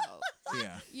plays out.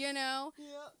 Yeah. You know?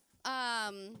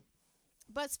 Yeah.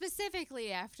 But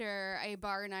specifically after a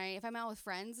bar night, if I'm out with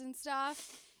friends and stuff,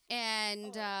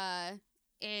 and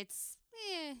it's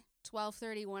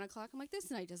 12:30, 1 o'clock, I'm like, this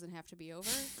night doesn't have to be over.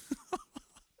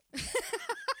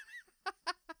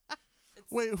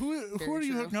 Wait, who are Very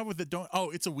you true. hooking up with that don't? Oh,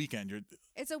 it's a weekend.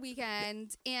 It's a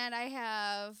weekend, and I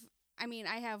have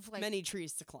like Many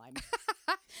trees to climb.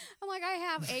 I'm like, I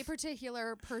have a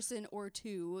particular person or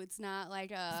two. It's not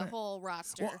like a Fair. whole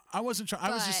roster. Well, I wasn't trying. I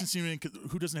was just But- insinuating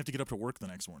who doesn't have to get up to work the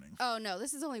next morning. Oh no,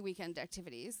 this is only weekend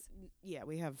activities. Yeah,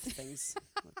 we have things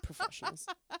like professionals.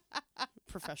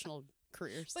 Professional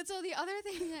careers. But so the other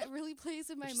thing that really plays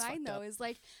in my Which is mind fucked though up. is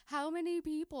like how many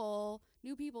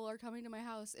new people are coming to my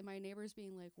house and my neighbors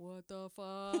being like, "What the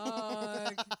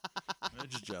fuck?" They're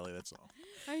just jelly. That's all.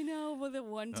 I know, with the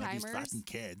one These timers. fucking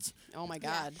kids. Oh my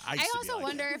Yeah. God. I used to be also like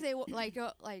wonder that. if they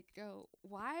go,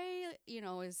 why,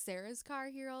 is Sarah's car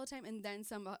here all the time and then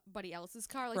somebody else's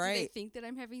car? Like, do they Right. think that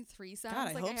I'm having threesomes? God,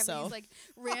 I like, hope I have so. these, like,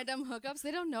 random hookups.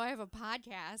 They don't know I have a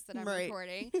podcast that I'm Right.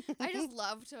 recording. I just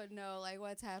love to know, like,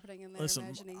 what's happening in their Listen,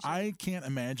 imagination. I can't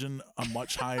imagine a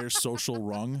much higher social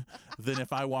rung than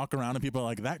if I walk around and people are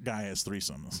like, that guy has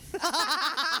threesomes.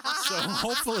 So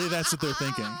hopefully that's what they're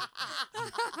thinking.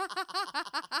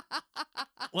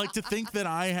 Like to think that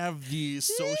I have the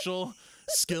social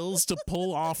skills to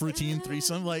pull off routine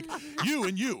threesome, like you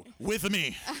and you with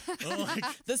me. Like,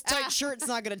 This tight shirt's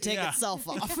not going to take Yeah. itself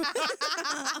off. But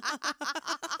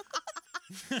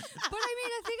I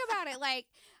mean, think about it. Like,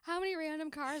 how many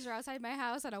random cars are outside my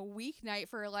house on a weeknight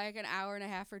for like an hour and a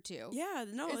half or two? Yeah,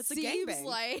 no, it it's a seems gangbang.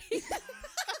 like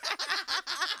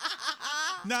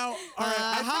now, all right,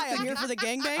 Hi, I'm here for the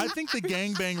gangbang. I think the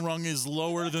gangbang rung is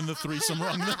lower than the threesome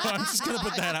rung. No, I'm just gonna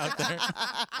put that out there.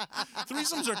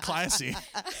 Threesomes are classy.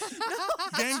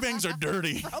 Gangbangs are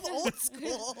dirty. I'm old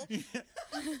school.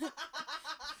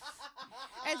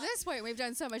 at this point we've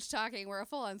done so much talking. We're a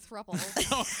full-on throuple.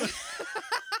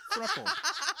 Thruple.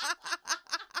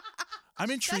 I'm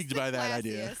intrigued by that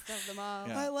idea. Classiest of them all.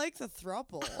 Yeah. I like the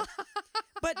throuple.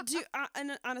 But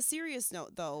on a serious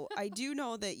note, though, I do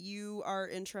know that you are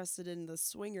interested in the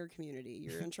swinger community.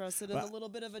 You're interested in a little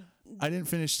bit of a. I didn't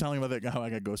finish telling about that guy how I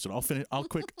got ghosted. I'll finish.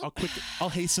 I'll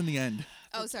hasten the end.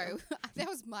 Oh, sorry. That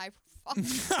was my fault.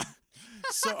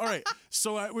 So all right.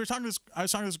 So I was talking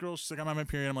to this girl. She's like, I'm on my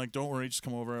period. I'm like, don't worry, just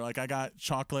come over. Like I got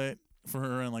chocolate for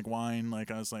her and like wine.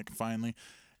 Like I was like, finally,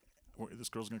 this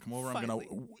girl's gonna come over. I'm Finally.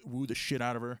 gonna woo the shit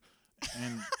out of her,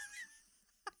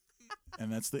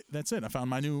 and that's it. I found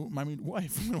my new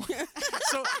wife.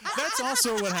 So that's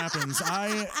also what happens.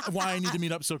 Why I need to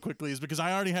meet up so quickly is because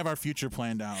I already have our future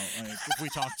planned out. Like if we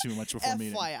talk too much before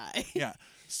meeting. FYI. Yeah.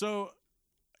 So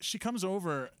she comes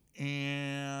over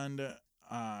and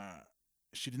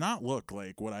she did not look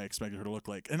like what I expected her to look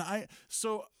like. And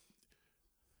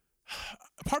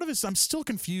part of it is I'm still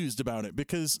confused about it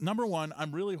because number one,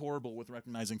 I'm really horrible with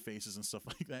recognizing faces and stuff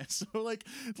like that. So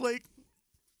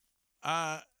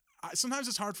sometimes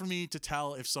it's hard for me to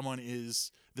tell if someone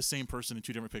is the same person in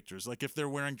two different pictures. Like if they're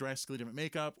wearing drastically different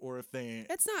makeup or if they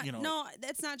It's not. you know, No,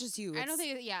 that's not just you. I don't It's-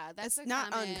 think. Yeah, that's it's a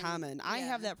not common, uncommon. I yeah.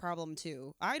 have that problem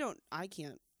too. I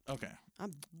can't. Okay.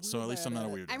 I'm So real at least bad I'm not at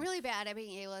a it. weirdo. I'm really bad at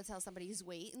being able to tell somebody's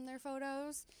weight in their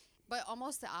photos, but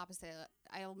almost the opposite.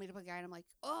 I'll meet up with a guy and I'm like,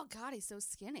 oh God, he's so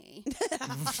skinny.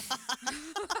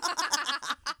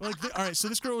 All right, so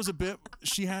this girl was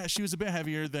she was a bit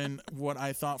heavier than what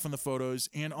I thought from the photos,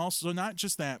 and also not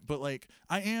just that, but like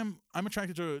I'm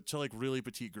attracted to like really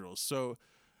petite girls. So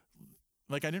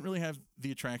like I didn't really have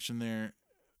the attraction there,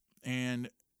 and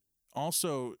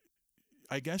also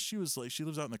I guess she was like she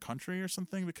lives out in the country or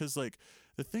something because like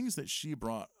the things that she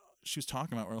was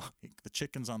talking about were like the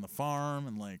chickens on the farm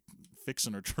and like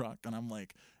fixing her truck, and I'm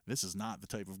like, this is not the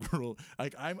type of girl.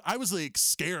 Like I was like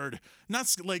scared, not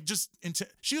like just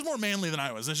she was more manly than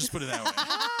I was. Let's just put it that way.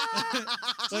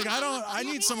 Like I Do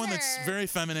you need think someone that that's her- very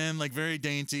feminine, like very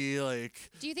dainty, like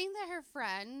Do you think that her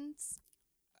friends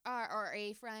or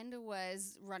a friend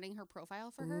was running her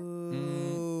profile for her.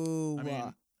 Ooh. I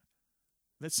mean,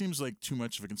 that seems like too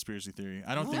much of a conspiracy theory.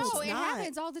 I don't No, think it's so. No, it not.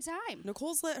 happens all the time.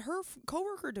 Nicole's let her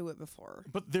coworker do it before.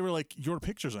 But they were like your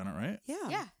pictures on it, right? Yeah.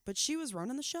 Yeah. But she was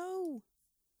running the show.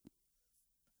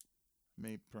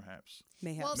 Perhaps.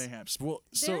 Mayhaps. Well, Mayhaps. Well,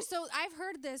 So so I've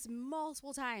heard this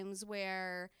multiple times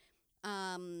where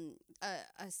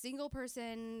a single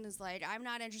person is like, I'm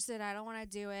not interested, I don't want to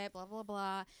do it, blah blah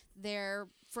blah. Their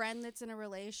friend that's in a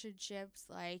relationship's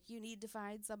like, you need to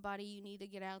find somebody, you need to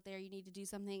get out there, you need to do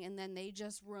something, and then they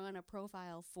just run a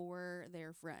profile for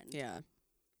their friend. yeah.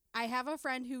 I have a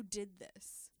friend who did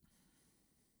this.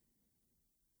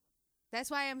 That's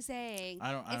why I'm saying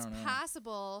I don't know.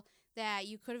 possible that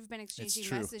you could have been exchanging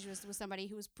true. messages with somebody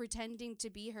who was pretending to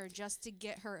be her just to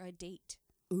get her a date.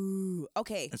 Ooh.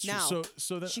 Okay. It's now true.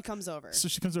 So that she comes over. So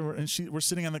she comes over and we're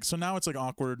sitting on the. So now it's like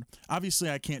awkward. Obviously,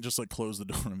 I can't just like close the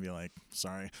door and be like,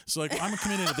 sorry. So like I'm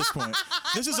committed at this point.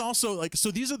 This is also like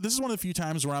so. This is one of the few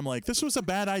times where I'm like, this was a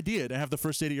bad idea to have the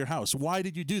first date at your house. Why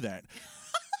did you do that?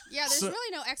 Yeah, there's So-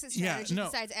 really no exit yeah, strategy no.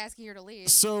 besides asking her to leave.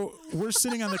 So we're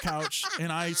sitting on the couch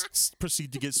and I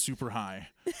proceed to get super high,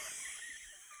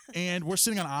 and we're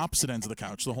sitting on opposite ends of the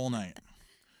couch the whole night,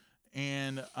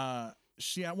 and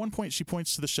she at one point she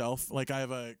points to the shelf, like I have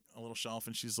a little shelf,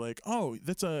 and she's like, oh,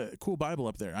 that's a cool Bible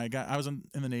up there. I was in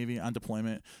the Navy on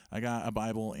deployment. I got a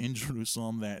Bible in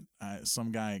Jerusalem that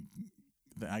some guy,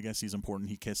 I guess he's important,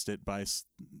 he kissed it by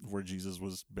where Jesus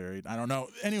was buried. I don't know.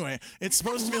 Anyway, it's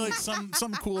supposed to be like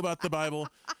something cool about the Bible,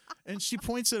 and she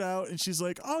points it out and she's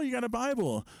like, oh, you got a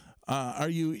Bible. Are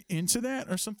you into that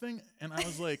or something? And I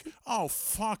was like, oh,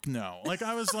 fuck no. Like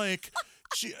I was like,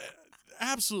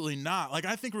 absolutely not. Like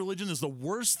I think religion is the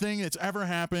worst thing that's ever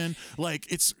happened.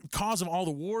 Like it's cause of all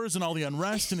the wars and all the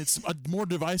unrest, and it's more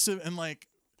divisive. And like,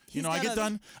 you know, I get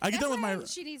done with my.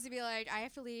 She needs to be like, I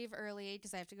have to leave early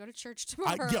because I have to go to church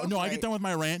I tomorrow. get done with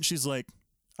my rant. She's like,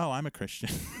 oh, I'm a Christian.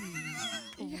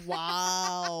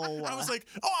 Wow. I was like,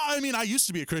 oh, I mean, I used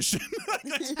to be a Christian.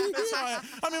 That's how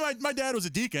I mean, my dad was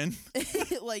a deacon.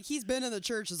 Like he's been in the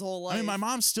church his whole life. I mean, my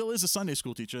mom still is a Sunday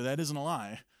school teacher. That isn't a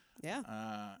lie.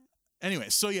 Yeah. Anyway,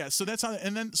 so that's how,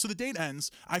 and then so the date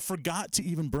ends. I forgot to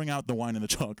even bring out the wine and the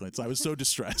chocolates. I was so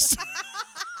distressed.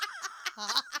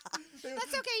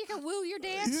 That's okay. You can woo your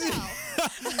dad self.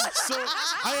 So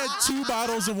I had 2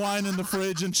 bottles of wine in the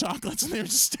fridge and chocolates, and they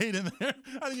just stayed in there.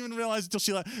 I didn't even realize until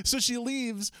she left. So she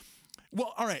leaves.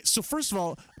 Well, all right. So first of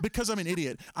all, because I'm an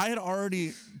idiot, I had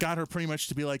already got her pretty much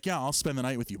to be like, yeah, I'll spend the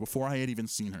night with you before I had even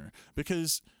seen her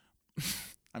because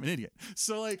I'm an idiot.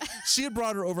 So like she had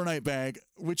brought her overnight bag,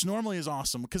 which normally is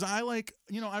awesome because I like,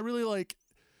 you know, I really like,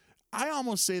 I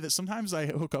almost say that sometimes I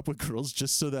hook up with girls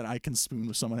just so that I can spoon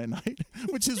with someone at night,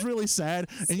 which is really sad.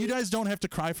 And you guys don't have to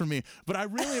cry for me, but I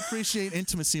really appreciate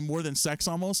intimacy more than sex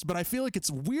almost. But I feel like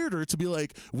it's weirder to be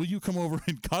like, will you come over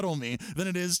and cuddle me than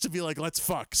it is to be like, let's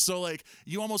fuck. So like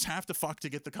you almost have to fuck to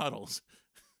get the cuddles.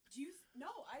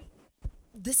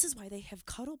 This is why they have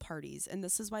cuddle parties, and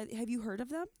this is why. Have you heard of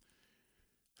them?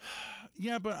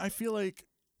 Yeah, but I feel like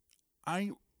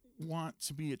I want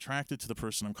to be attracted to the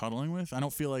person I'm cuddling with. I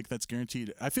don't feel like that's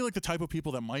guaranteed. I feel like the type of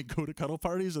people that might go to cuddle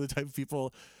parties are the type of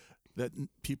people that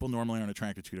people normally aren't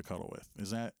attracted to cuddle with.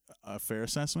 Is that a fair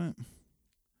assessment?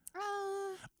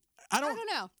 I don't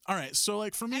know. All right, so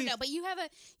like for me, I don't know, but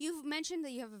you've mentioned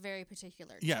that you have a very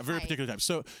particular yeah, very type. particular type.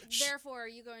 So Therefore,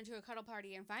 you go into a cuddle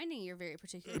party and finding your very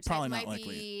particular type Probably not might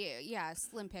likely. be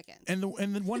slim pickings. and the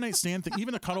one night stand thing,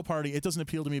 even a cuddle party, it doesn't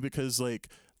appeal to me because like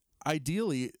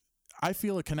ideally, I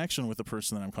feel a connection with the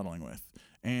person that I'm cuddling with.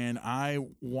 And I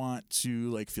want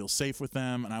to like feel safe with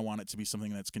them, and I want it to be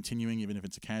something that's continuing, even if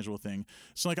it's a casual thing.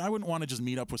 So like I wouldn't want to just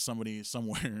meet up with somebody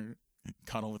somewhere,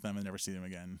 cuddle with them, and never see them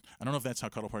again. I don't know if that's how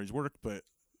cuddle parties work, but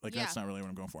like that's not really what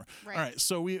I'm going for. Right. All right,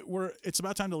 so it's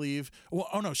about time to leave. Well,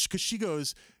 oh no, because she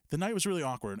goes, the night was really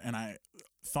awkward, and I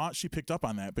thought she picked up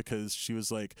on that because she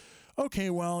was like,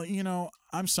 okay, well, you know,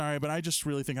 I'm sorry, but I just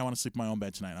really think I want to sleep in my own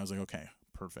bed tonight. And I was like, okay,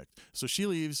 perfect. So she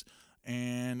leaves,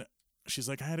 and she's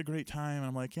like, I had a great time. And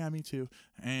I'm like, yeah, me too.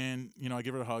 And, you know, I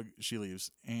give her a hug. She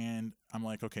leaves. And I'm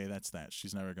like, okay, that's that.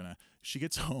 She's never going to. She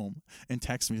gets home and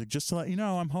texts me, like, just to let you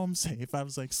know, I'm home safe. I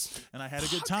was like, and I had a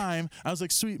good time. I was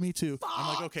like, sweet, me too. I'm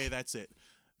like, okay, that's it.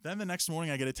 Then the next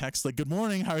morning I get a text like, good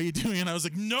morning, how are you doing? And I was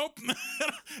like, nope.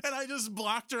 And I just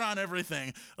blocked her on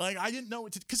everything. Like, I didn't know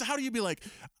what to, because how do you be like,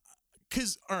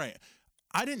 because, all right,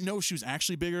 I didn't know if she was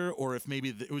actually bigger or if maybe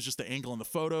it was just the angle in the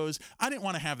photos. I didn't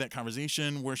want to have that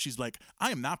conversation where she's like,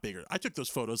 I am not bigger. I took those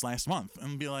photos last month.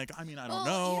 And be like, I mean, I don't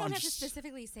know. You don't I'm have just... to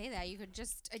specifically say that. You could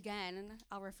just, again,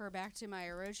 I'll refer back to my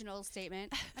original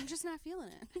statement. I'm just not feeling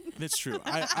it. That's true.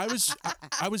 I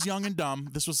was young and dumb.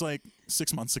 This was like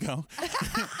 6 months ago.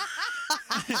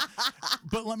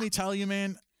 But let me tell you,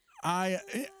 man,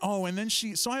 and then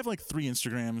so I have like 3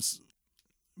 Instagrams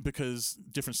because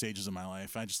different stages of my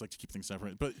life. I just like to keep things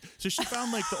separate. But so she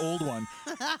found like the old one.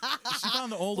 She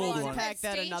found the old We'll one. unpack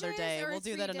that another Stages day. or We'll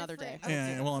do 3 that another day. different-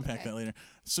 Yeah, Okay. we'll unpack Okay. that later.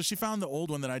 So she found the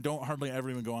old one that I don't hardly ever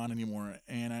even go on anymore,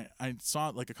 and I saw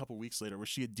it like a couple weeks later where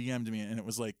she had DM'd me, and it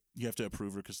was like you have to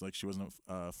approve her because like she wasn't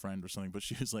a friend or something, but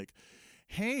she was like,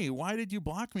 "Hey, why did you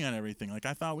block me on everything? Like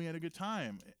I thought we had a good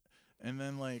time," and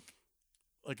then like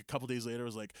a couple days later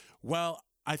was like, "Well,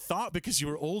 I thought because you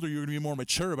were older you were gonna be more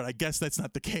mature, but I guess that's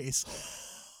not the case."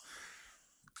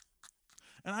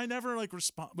 And I never like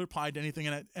replied to anything.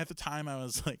 And at the time, I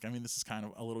was like, I mean, this is kind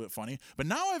of a little bit funny. But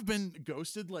now I've been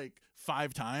ghosted like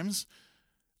 5 times.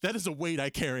 That is a weight I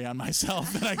carry on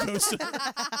myself that I ghosted.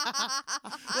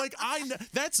 Like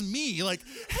that's me. Like,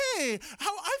 hey,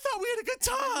 I thought we had a good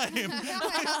time.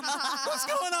 Like, what's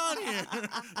going on here?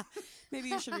 Maybe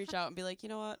you should reach out and be like, you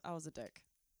know what? I was a dick.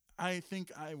 I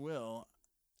think I will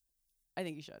I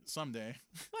think you should. someday.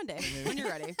 One day, when you're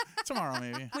ready. Tomorrow,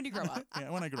 maybe. When you grow up. Yeah,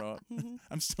 when I grow up.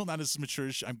 I'm still not as mature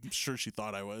as I'm sure she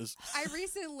thought I was. I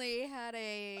recently had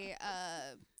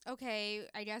okay,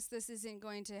 I guess this isn't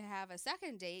going to have a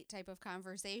second date type of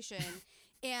conversation.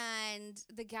 And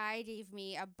the guy gave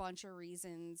me a bunch of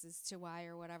reasons as to why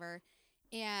or whatever.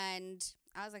 And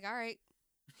I was like, all right,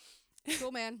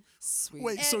 cool, man. Sweet.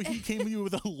 Wait, so he came to you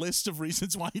with a list of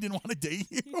reasons why he didn't want to date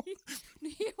you?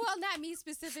 Well, not me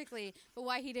specifically, but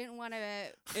why he didn't want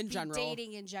to In be general.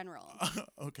 dating in general.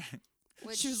 Okay.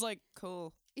 Which, She was like,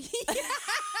 cool.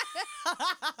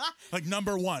 Like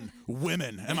number 1,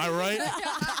 women. Am I right?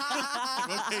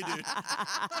 Okay, dude.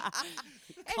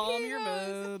 and Calm he your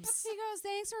goes- boobs. He goes,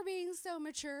 thanks for being so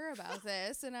mature about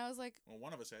this. And I was like, Well,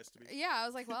 one of us has to be. yeah, I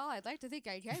was like, well, I'd like to think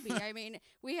I can be. I mean,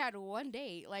 we had one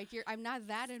date. Like, I'm not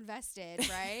that invested,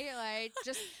 right? Like,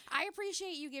 just, I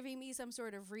appreciate you giving me some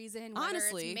sort of reason, whether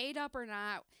Honestly. it's made up or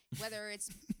not, whether it's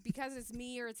because it's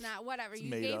me or it's not, whatever. It's You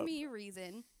made gave up. me a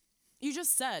reason. You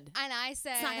just said. And I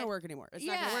said, It's not going to work anymore. It's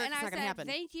yeah, not going to work. and It's I not going to said, happen.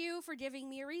 thank you for giving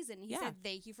me a reason. He Yeah. said,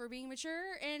 thank you for being mature.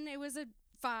 And it was a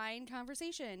fine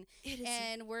conversation. It is.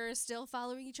 And we're still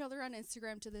following each other on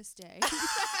Instagram to this day.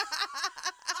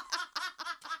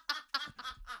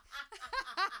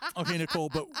 Okay, Nicole,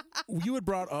 but you had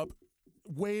brought up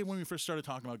way when we first started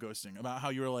talking about ghosting about how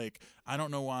you were like, I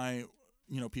don't know why,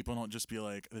 people don't just be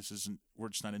like, we're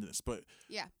just not into this. But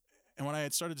Yeah. And what I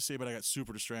had started to say, but I got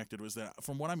super distracted, was that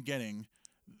from what I'm getting,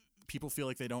 people feel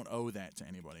like they don't owe that to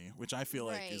anybody, which I feel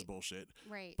like is Right. bullshit.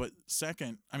 Right. But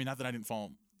second, I mean, not that I didn't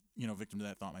fall, victim to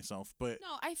that thought myself, but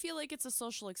No, I feel like it's a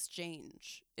social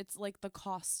exchange. It's like the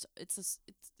cost. It's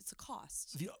a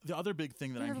cost. the other big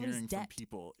thing that I'm Everybody's hearing from debt.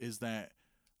 people is that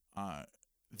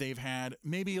they've had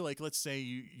maybe like, let's say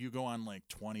you go on like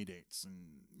 20 dates and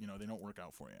they don't work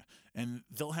out for you, and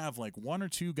they'll have like 1 or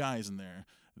 2 guys in there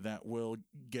that will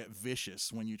get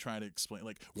vicious when you try to explain,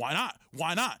 like, why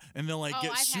not, and they'll like Oh,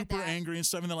 get I've had super that. angry and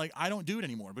stuff, and they're like, I don't do it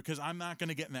anymore because I'm not going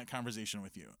to get in that conversation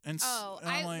with you. And and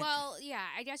I'm like, well, yeah,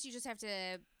 I guess you just have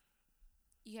to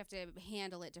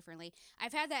handle it differently.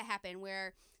 I've had that happen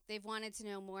where they've wanted to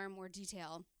know more and more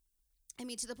detail. I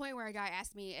mean, to the point where a guy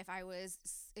asked me if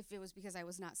it was because I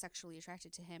was not sexually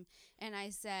attracted to him, and I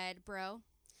said, "Bro,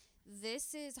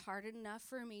 this is hard enough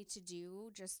for me to do.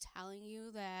 Just telling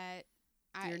you that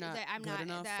You're not I'm good not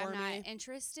enough that for I'm me." not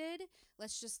interested.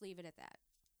 Let's just leave it at that."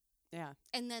 Yeah.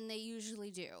 And then they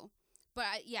usually do.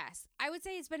 But yes, I would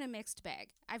say it's been a mixed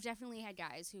bag. I've definitely had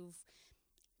guys who've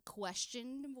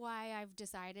questioned why I've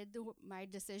decided my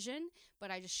decision,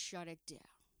 but I just shut it down.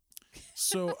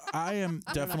 So I am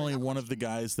definitely one of the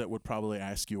guys that would probably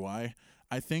ask you why.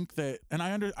 I think that, and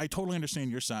I totally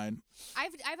understand your side. I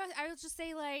would just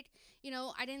say, like,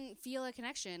 I didn't feel a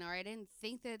connection, or I didn't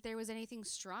think that there was anything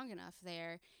strong enough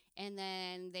there. And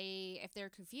then if they're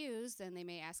confused, then they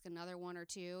may ask another 1 or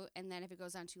 2. And then if it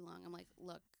goes on too long, I'm like,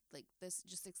 look, like this,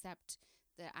 just accept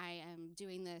that I am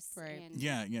doing this. Right. And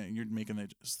Yeah, you're making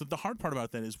that. So the hard part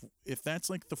about that is if that's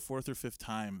like the 4th or 5th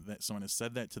time that someone has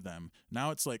said that to them,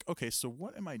 now it's like, okay, so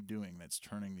what am I doing that's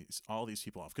turning all these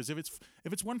people off? Because if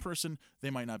it's one person, they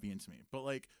might not be into me. But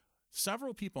like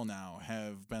several people now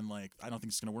have been like, I don't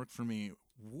think it's going to work for me.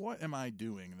 What am I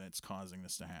doing that's causing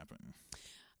this to happen?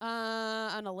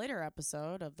 On a later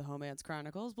episode of the Homance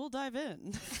Chronicles, we'll dive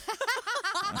in.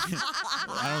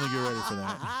 I don't think you're ready for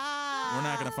that. We're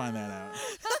not gonna find that out.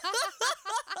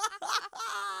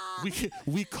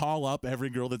 We call up every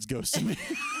girl that's ghosted me.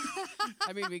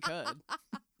 I mean, we could.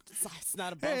 It's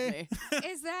not above Hey. me.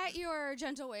 Is that your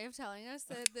gentle way of telling us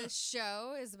that this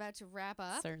show is about to wrap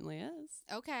up? Certainly is.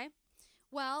 Okay.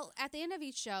 Well, at the end of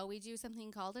each show, we do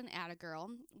something called an Atta Girl,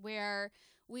 where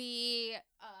we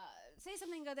say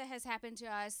something good that has happened to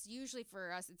us. Usually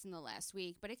for us, it's in the last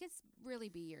week, but it could really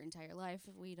be your entire life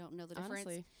if we don't know the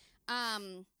difference.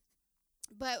 Honestly.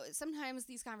 But sometimes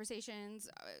these conversations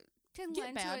can Get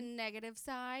lend to a bad. negative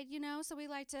side, you know? So we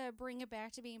like to bring it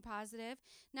back to being positive.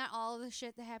 Not all of the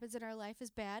shit that happens in our life is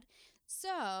bad.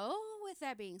 So, with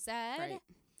that being said,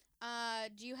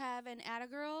 do you have an Atta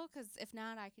Girl? Because if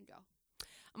not, I can go.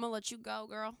 I'm going to let you go,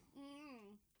 girl.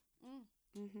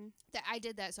 Mm-hmm. I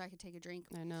did that so I could take a drink.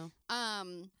 I know.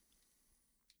 I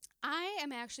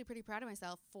am actually pretty proud of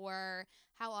myself for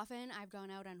how often I've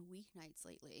gone out on weeknights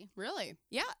lately. Really?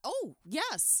 Yeah. Oh,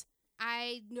 yes.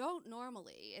 I don't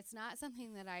normally. It's not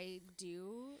something that I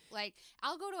do. Like,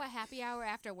 I'll go to a happy hour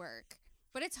after work,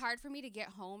 but it's hard for me to get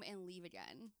home and leave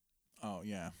again. Oh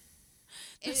yeah.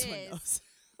 This It one is. knows.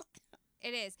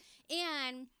 It is.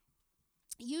 And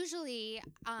usually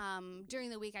during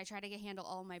the week, I try to handle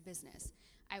all my business.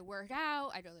 I work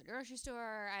out, I go to the grocery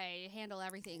store, I handle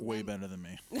everything. Way better than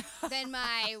me. Then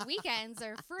my weekends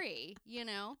are free, you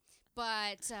know?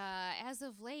 But as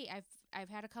of late, I've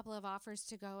had a couple of offers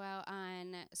to go out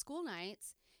on school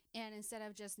nights, and instead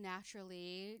of just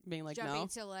naturally Being like, jumping no.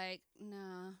 to like,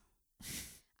 nah,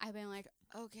 I've been like,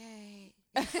 okay.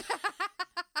 And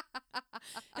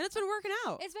it's been working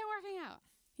out. It's been working out.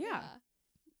 Yeah.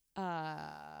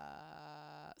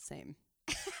 Same.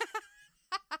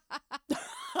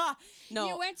 No.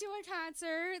 You went to a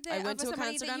concert. I went to a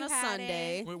somebody concert that on you a had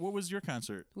Sunday. in. Wait, what was your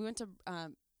concert? We went to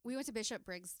We went to Bishop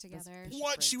Briggs together. Bishop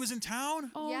What? Briggs. She was in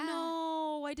town? Oh Yeah.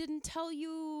 no, I didn't tell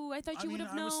you. I thought I you mean, would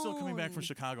have known. I was still coming back from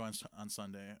Chicago on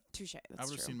Sunday. Touche. I That's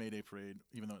would have true. seen Mayday Parade,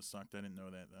 even though it sucked. I didn't know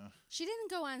that though. She didn't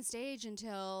go on stage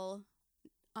until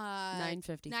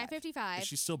 9:55. 9:55. Is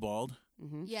she still bald?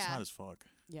 Mm-hmm. Yeah. She's hot as fuck.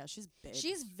 Yeah, she's big.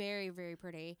 She's very, very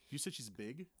pretty. You said she's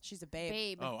big? She's a babe.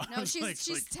 Babe. Oh, I No, was she's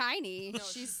like- tiny. No,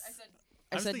 she's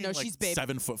I was said thinking no. like She's babe.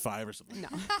 7'5" or something. No.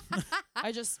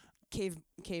 I just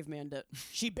cavemaned it.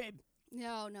 She babe.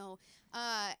 no.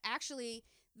 Actually,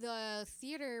 the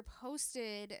theater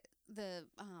posted the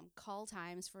call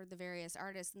times for the various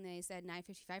artists, and they said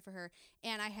 9:55 for her,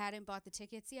 and I hadn't bought the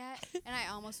tickets yet, and I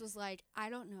almost was like, I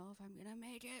don't know if I'm gonna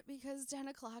make it because 10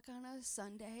 o'clock on a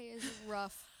Sunday is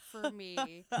rough for me,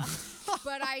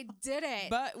 but I did it.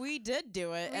 But we did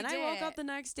do it, We and I woke did. up the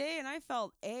next day and I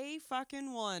felt a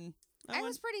fucking one. I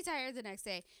was pretty tired the next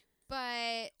day,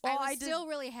 but Well, I I was did- still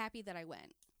really happy that I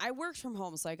went. I worked from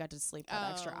home, so I got to sleep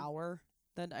that extra Oh. hour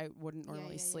that I wouldn't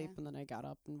normally yeah, sleep, yeah. and then I got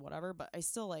up and whatever. But I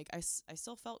still I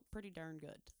still felt pretty darn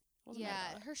good. Wasn't mad Yeah,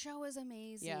 about it. her show was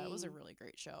amazing. Yeah, it was a really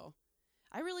great show.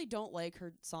 I really don't like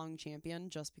her song Champion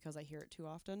just because I hear it too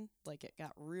often. Like, it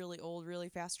got really old really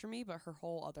fast for me, but her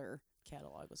whole other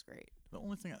catalog was great.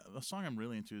 The song I'm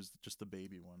really into is just the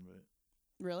Baby one, but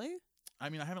Really? I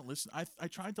mean, I haven't listened. I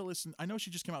tried to listen. I know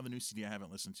she just came out with a new CD I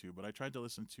haven't listened to, but I tried to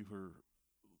listen to her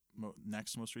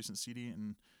most recent CD,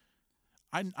 and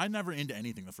I never into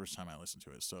anything the first time I listened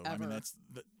to it. So I mean, Ever.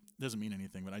 that doesn't mean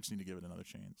anything, but I just need to give it another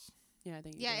chance. Yeah, I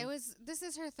think you Yeah, did. it was. This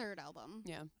is her third album.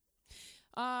 Yeah.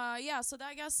 Yeah, so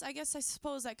that, I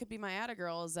suppose that could be my Atta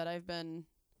Girl, is that I've been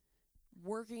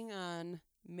working on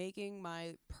making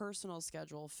my personal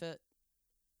schedule fit,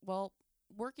 well,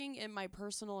 working in my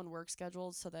personal and work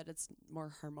schedule so that it's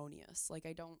more harmonious. Like,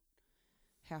 I don't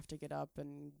have to get up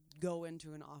and go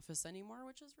into an office anymore,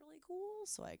 which is really cool,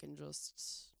 so I can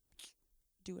just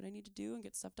do what I need to do and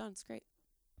get stuff done. It's great.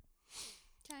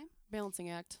 Okay. Balancing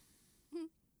act.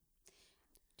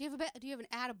 Do you have an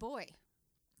atta boy?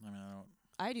 I mean, I don't.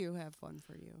 I do have one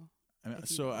for you. I mean,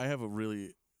 If you so don't. I have a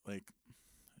really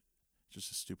just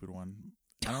a stupid one.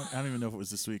 I don't even know if it was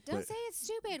this week, Don't but say it's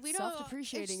stupid. We don't.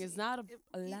 Self-depreciating is not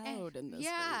allowed in this.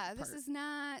 Yeah, this part. is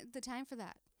not the time for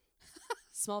that.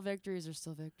 Small victories are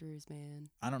still victories, man.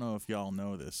 I don't know if y'all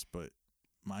know this, but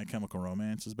My Chemical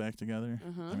Romance is back together.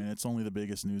 Uh-huh. I mean, it's only the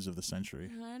biggest news of the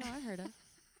century. I know, I heard it.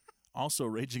 Also,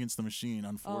 Rage Against the Machine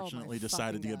unfortunately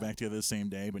decided to fucking get back together the same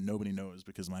day, but nobody knows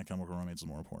because My Chemical Romance is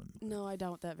more important. No, I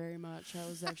doubt that very much. I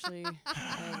was actually,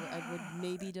 I would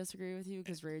maybe disagree with you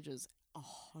because Rage is 100%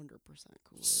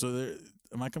 cool. So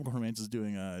My Chemical Romance is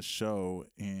doing a show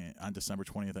on December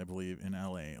 20th, I believe, in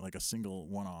LA, like a single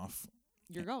one-off.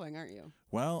 You're going, aren't you?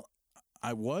 Well,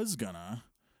 I was gonna,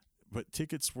 but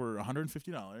tickets were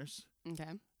 $150. Okay.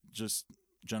 Just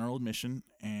general admission,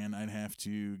 and I'd have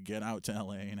to get out to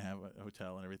LA and have a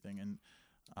hotel and everything. And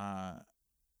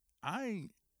I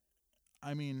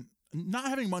mean, not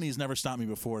having money has never stopped me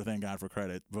before. Thank God for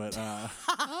credit, but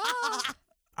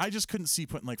I just couldn't see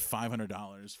putting like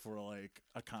 $500 for like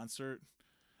a concert.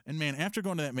 And man, after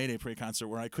going to that Mayday Parade concert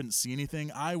where I couldn't see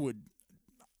anything, I would.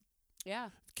 Yeah.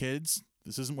 Kids,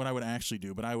 this isn't what I would actually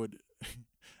do, but I would,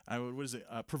 what is it?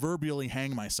 Proverbially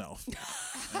hang myself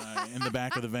in the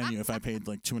back of the venue if I paid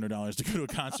like $200 to go to a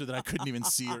concert that I couldn't even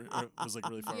see or was like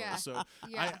really far away. So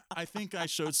I think I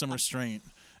showed some restraint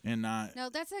and not. No,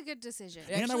 that's a good decision.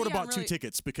 And I would have bought 2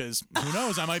 tickets because who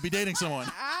knows, I might be dating someone.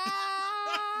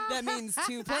 That means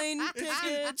 2 plane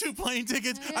tickets. 2 plane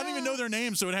tickets. I don't even know their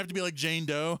names, so it'd have to be like Jane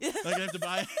Doe. Like I have to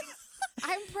buy.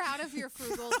 I'm proud of your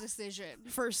frugal decision.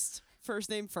 First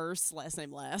name first, last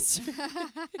name last.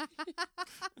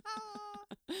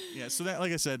 Yeah, so that,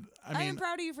 like I said, I am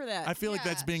proud of you for that. I feel like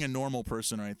that's being a normal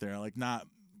person right there, like not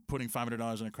putting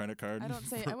 $500 on a credit card.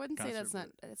 I wouldn't say that's not.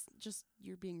 It's just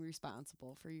you're being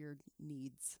responsible for your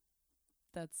needs.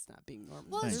 That's not being normal.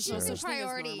 Well, Thanks, it's choosing Sarah.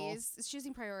 priorities. It's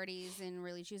choosing priorities and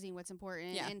really choosing what's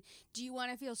important. Yeah. And do you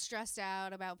want to feel stressed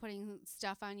out about putting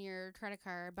stuff on your credit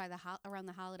card by around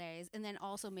the holidays, and then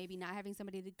also maybe not having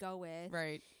somebody to go with,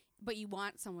 Right. but you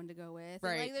want someone to go with?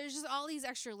 Right. And like, there's just all these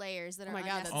extra layers that are. Oh my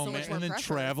God, that's Oh so man, much more and then pressure.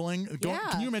 traveling. Yeah.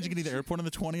 Can you imagine getting to the airport on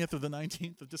the 20th or the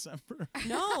 19th of December?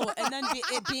 No, and then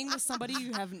it being with somebody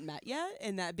you haven't met yet,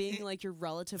 and that being like your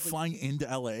relatively Flying into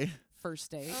LA.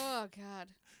 first date. Oh God.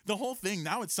 The whole thing,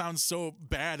 now it sounds so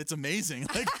bad. It's amazing.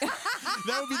 Like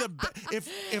that would be the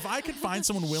if I could find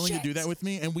someone willing to do that with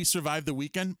me and we survive the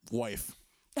weekend, wife.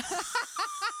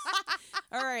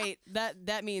 All right,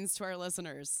 that means to our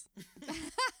listeners,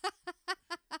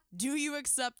 do you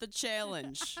accept the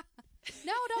challenge?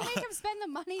 No, don't make him spend the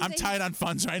money. I'm tight on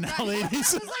funds right now,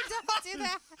 ladies. I was like, don't do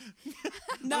that.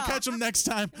 No. I'll catch them next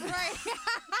time. Right.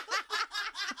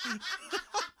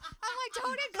 I'm like,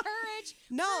 don't encourage.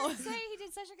 No. Say he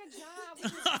did such a good job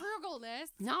with his frugalness.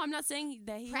 No, I'm not saying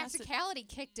that he has to. Practicality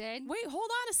kicked in. Wait, hold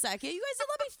on a second. You guys didn't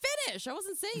let me finish. I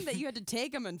wasn't saying that you had to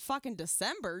take him in fucking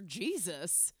December.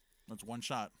 Jesus. That's one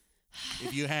shot.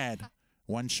 If you had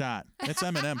one shot. That's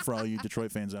Eminem for all you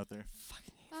Detroit fans out there.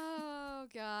 Oh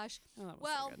gosh. Oh, that was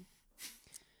so Well, good.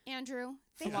 Andrew,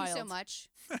 thank you so Wild. much.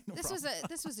 No This problem.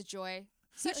 was a joy.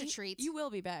 Such a treat. You will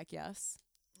be back, yes.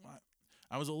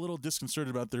 I was a little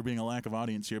disconcerted about there being a lack of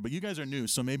audience here, but you guys are new,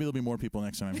 so maybe there'll be more people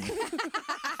next time I'm here.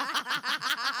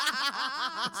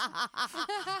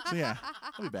 So yeah,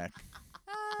 I'll be back.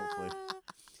 Hopefully.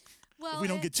 Well, If we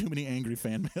don't get too many angry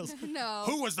fan mails. no.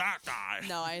 Who was that guy?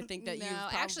 No, I think that no, you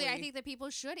actually, I think that people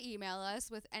should email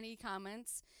us with any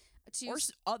comments to or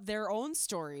their own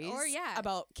stories Or, yeah.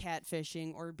 about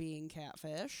catfishing or being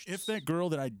catfished. If that girl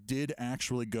that I did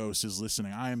actually ghost is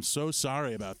listening, I am so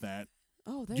sorry about that.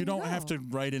 Oh, there You don't have go. to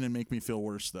write in and make me feel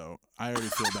worse, though. I already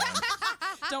feel bad.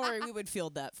 Don't worry, we would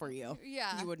field that for you.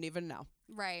 Yeah. You wouldn't even know.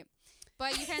 Right.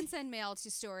 But you can send mail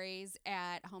to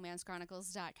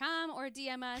stories@homancechronicles.com or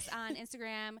DM us on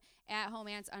Instagram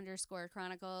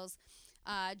 @homance_chronicles.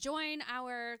 Join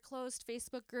our closed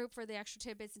Facebook group for the extra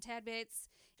tidbits and tadbits.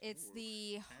 It's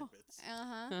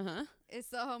it's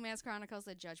the Homance Chronicles,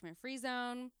 the Judgment Free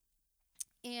Zone.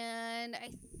 And I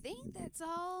think that's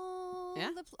all. Yeah.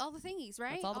 All the thingies,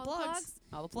 right? That's all the plugs.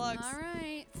 All the plugs. All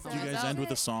right. Do you guys end with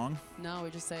a song? No,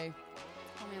 we just say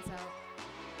Homance out.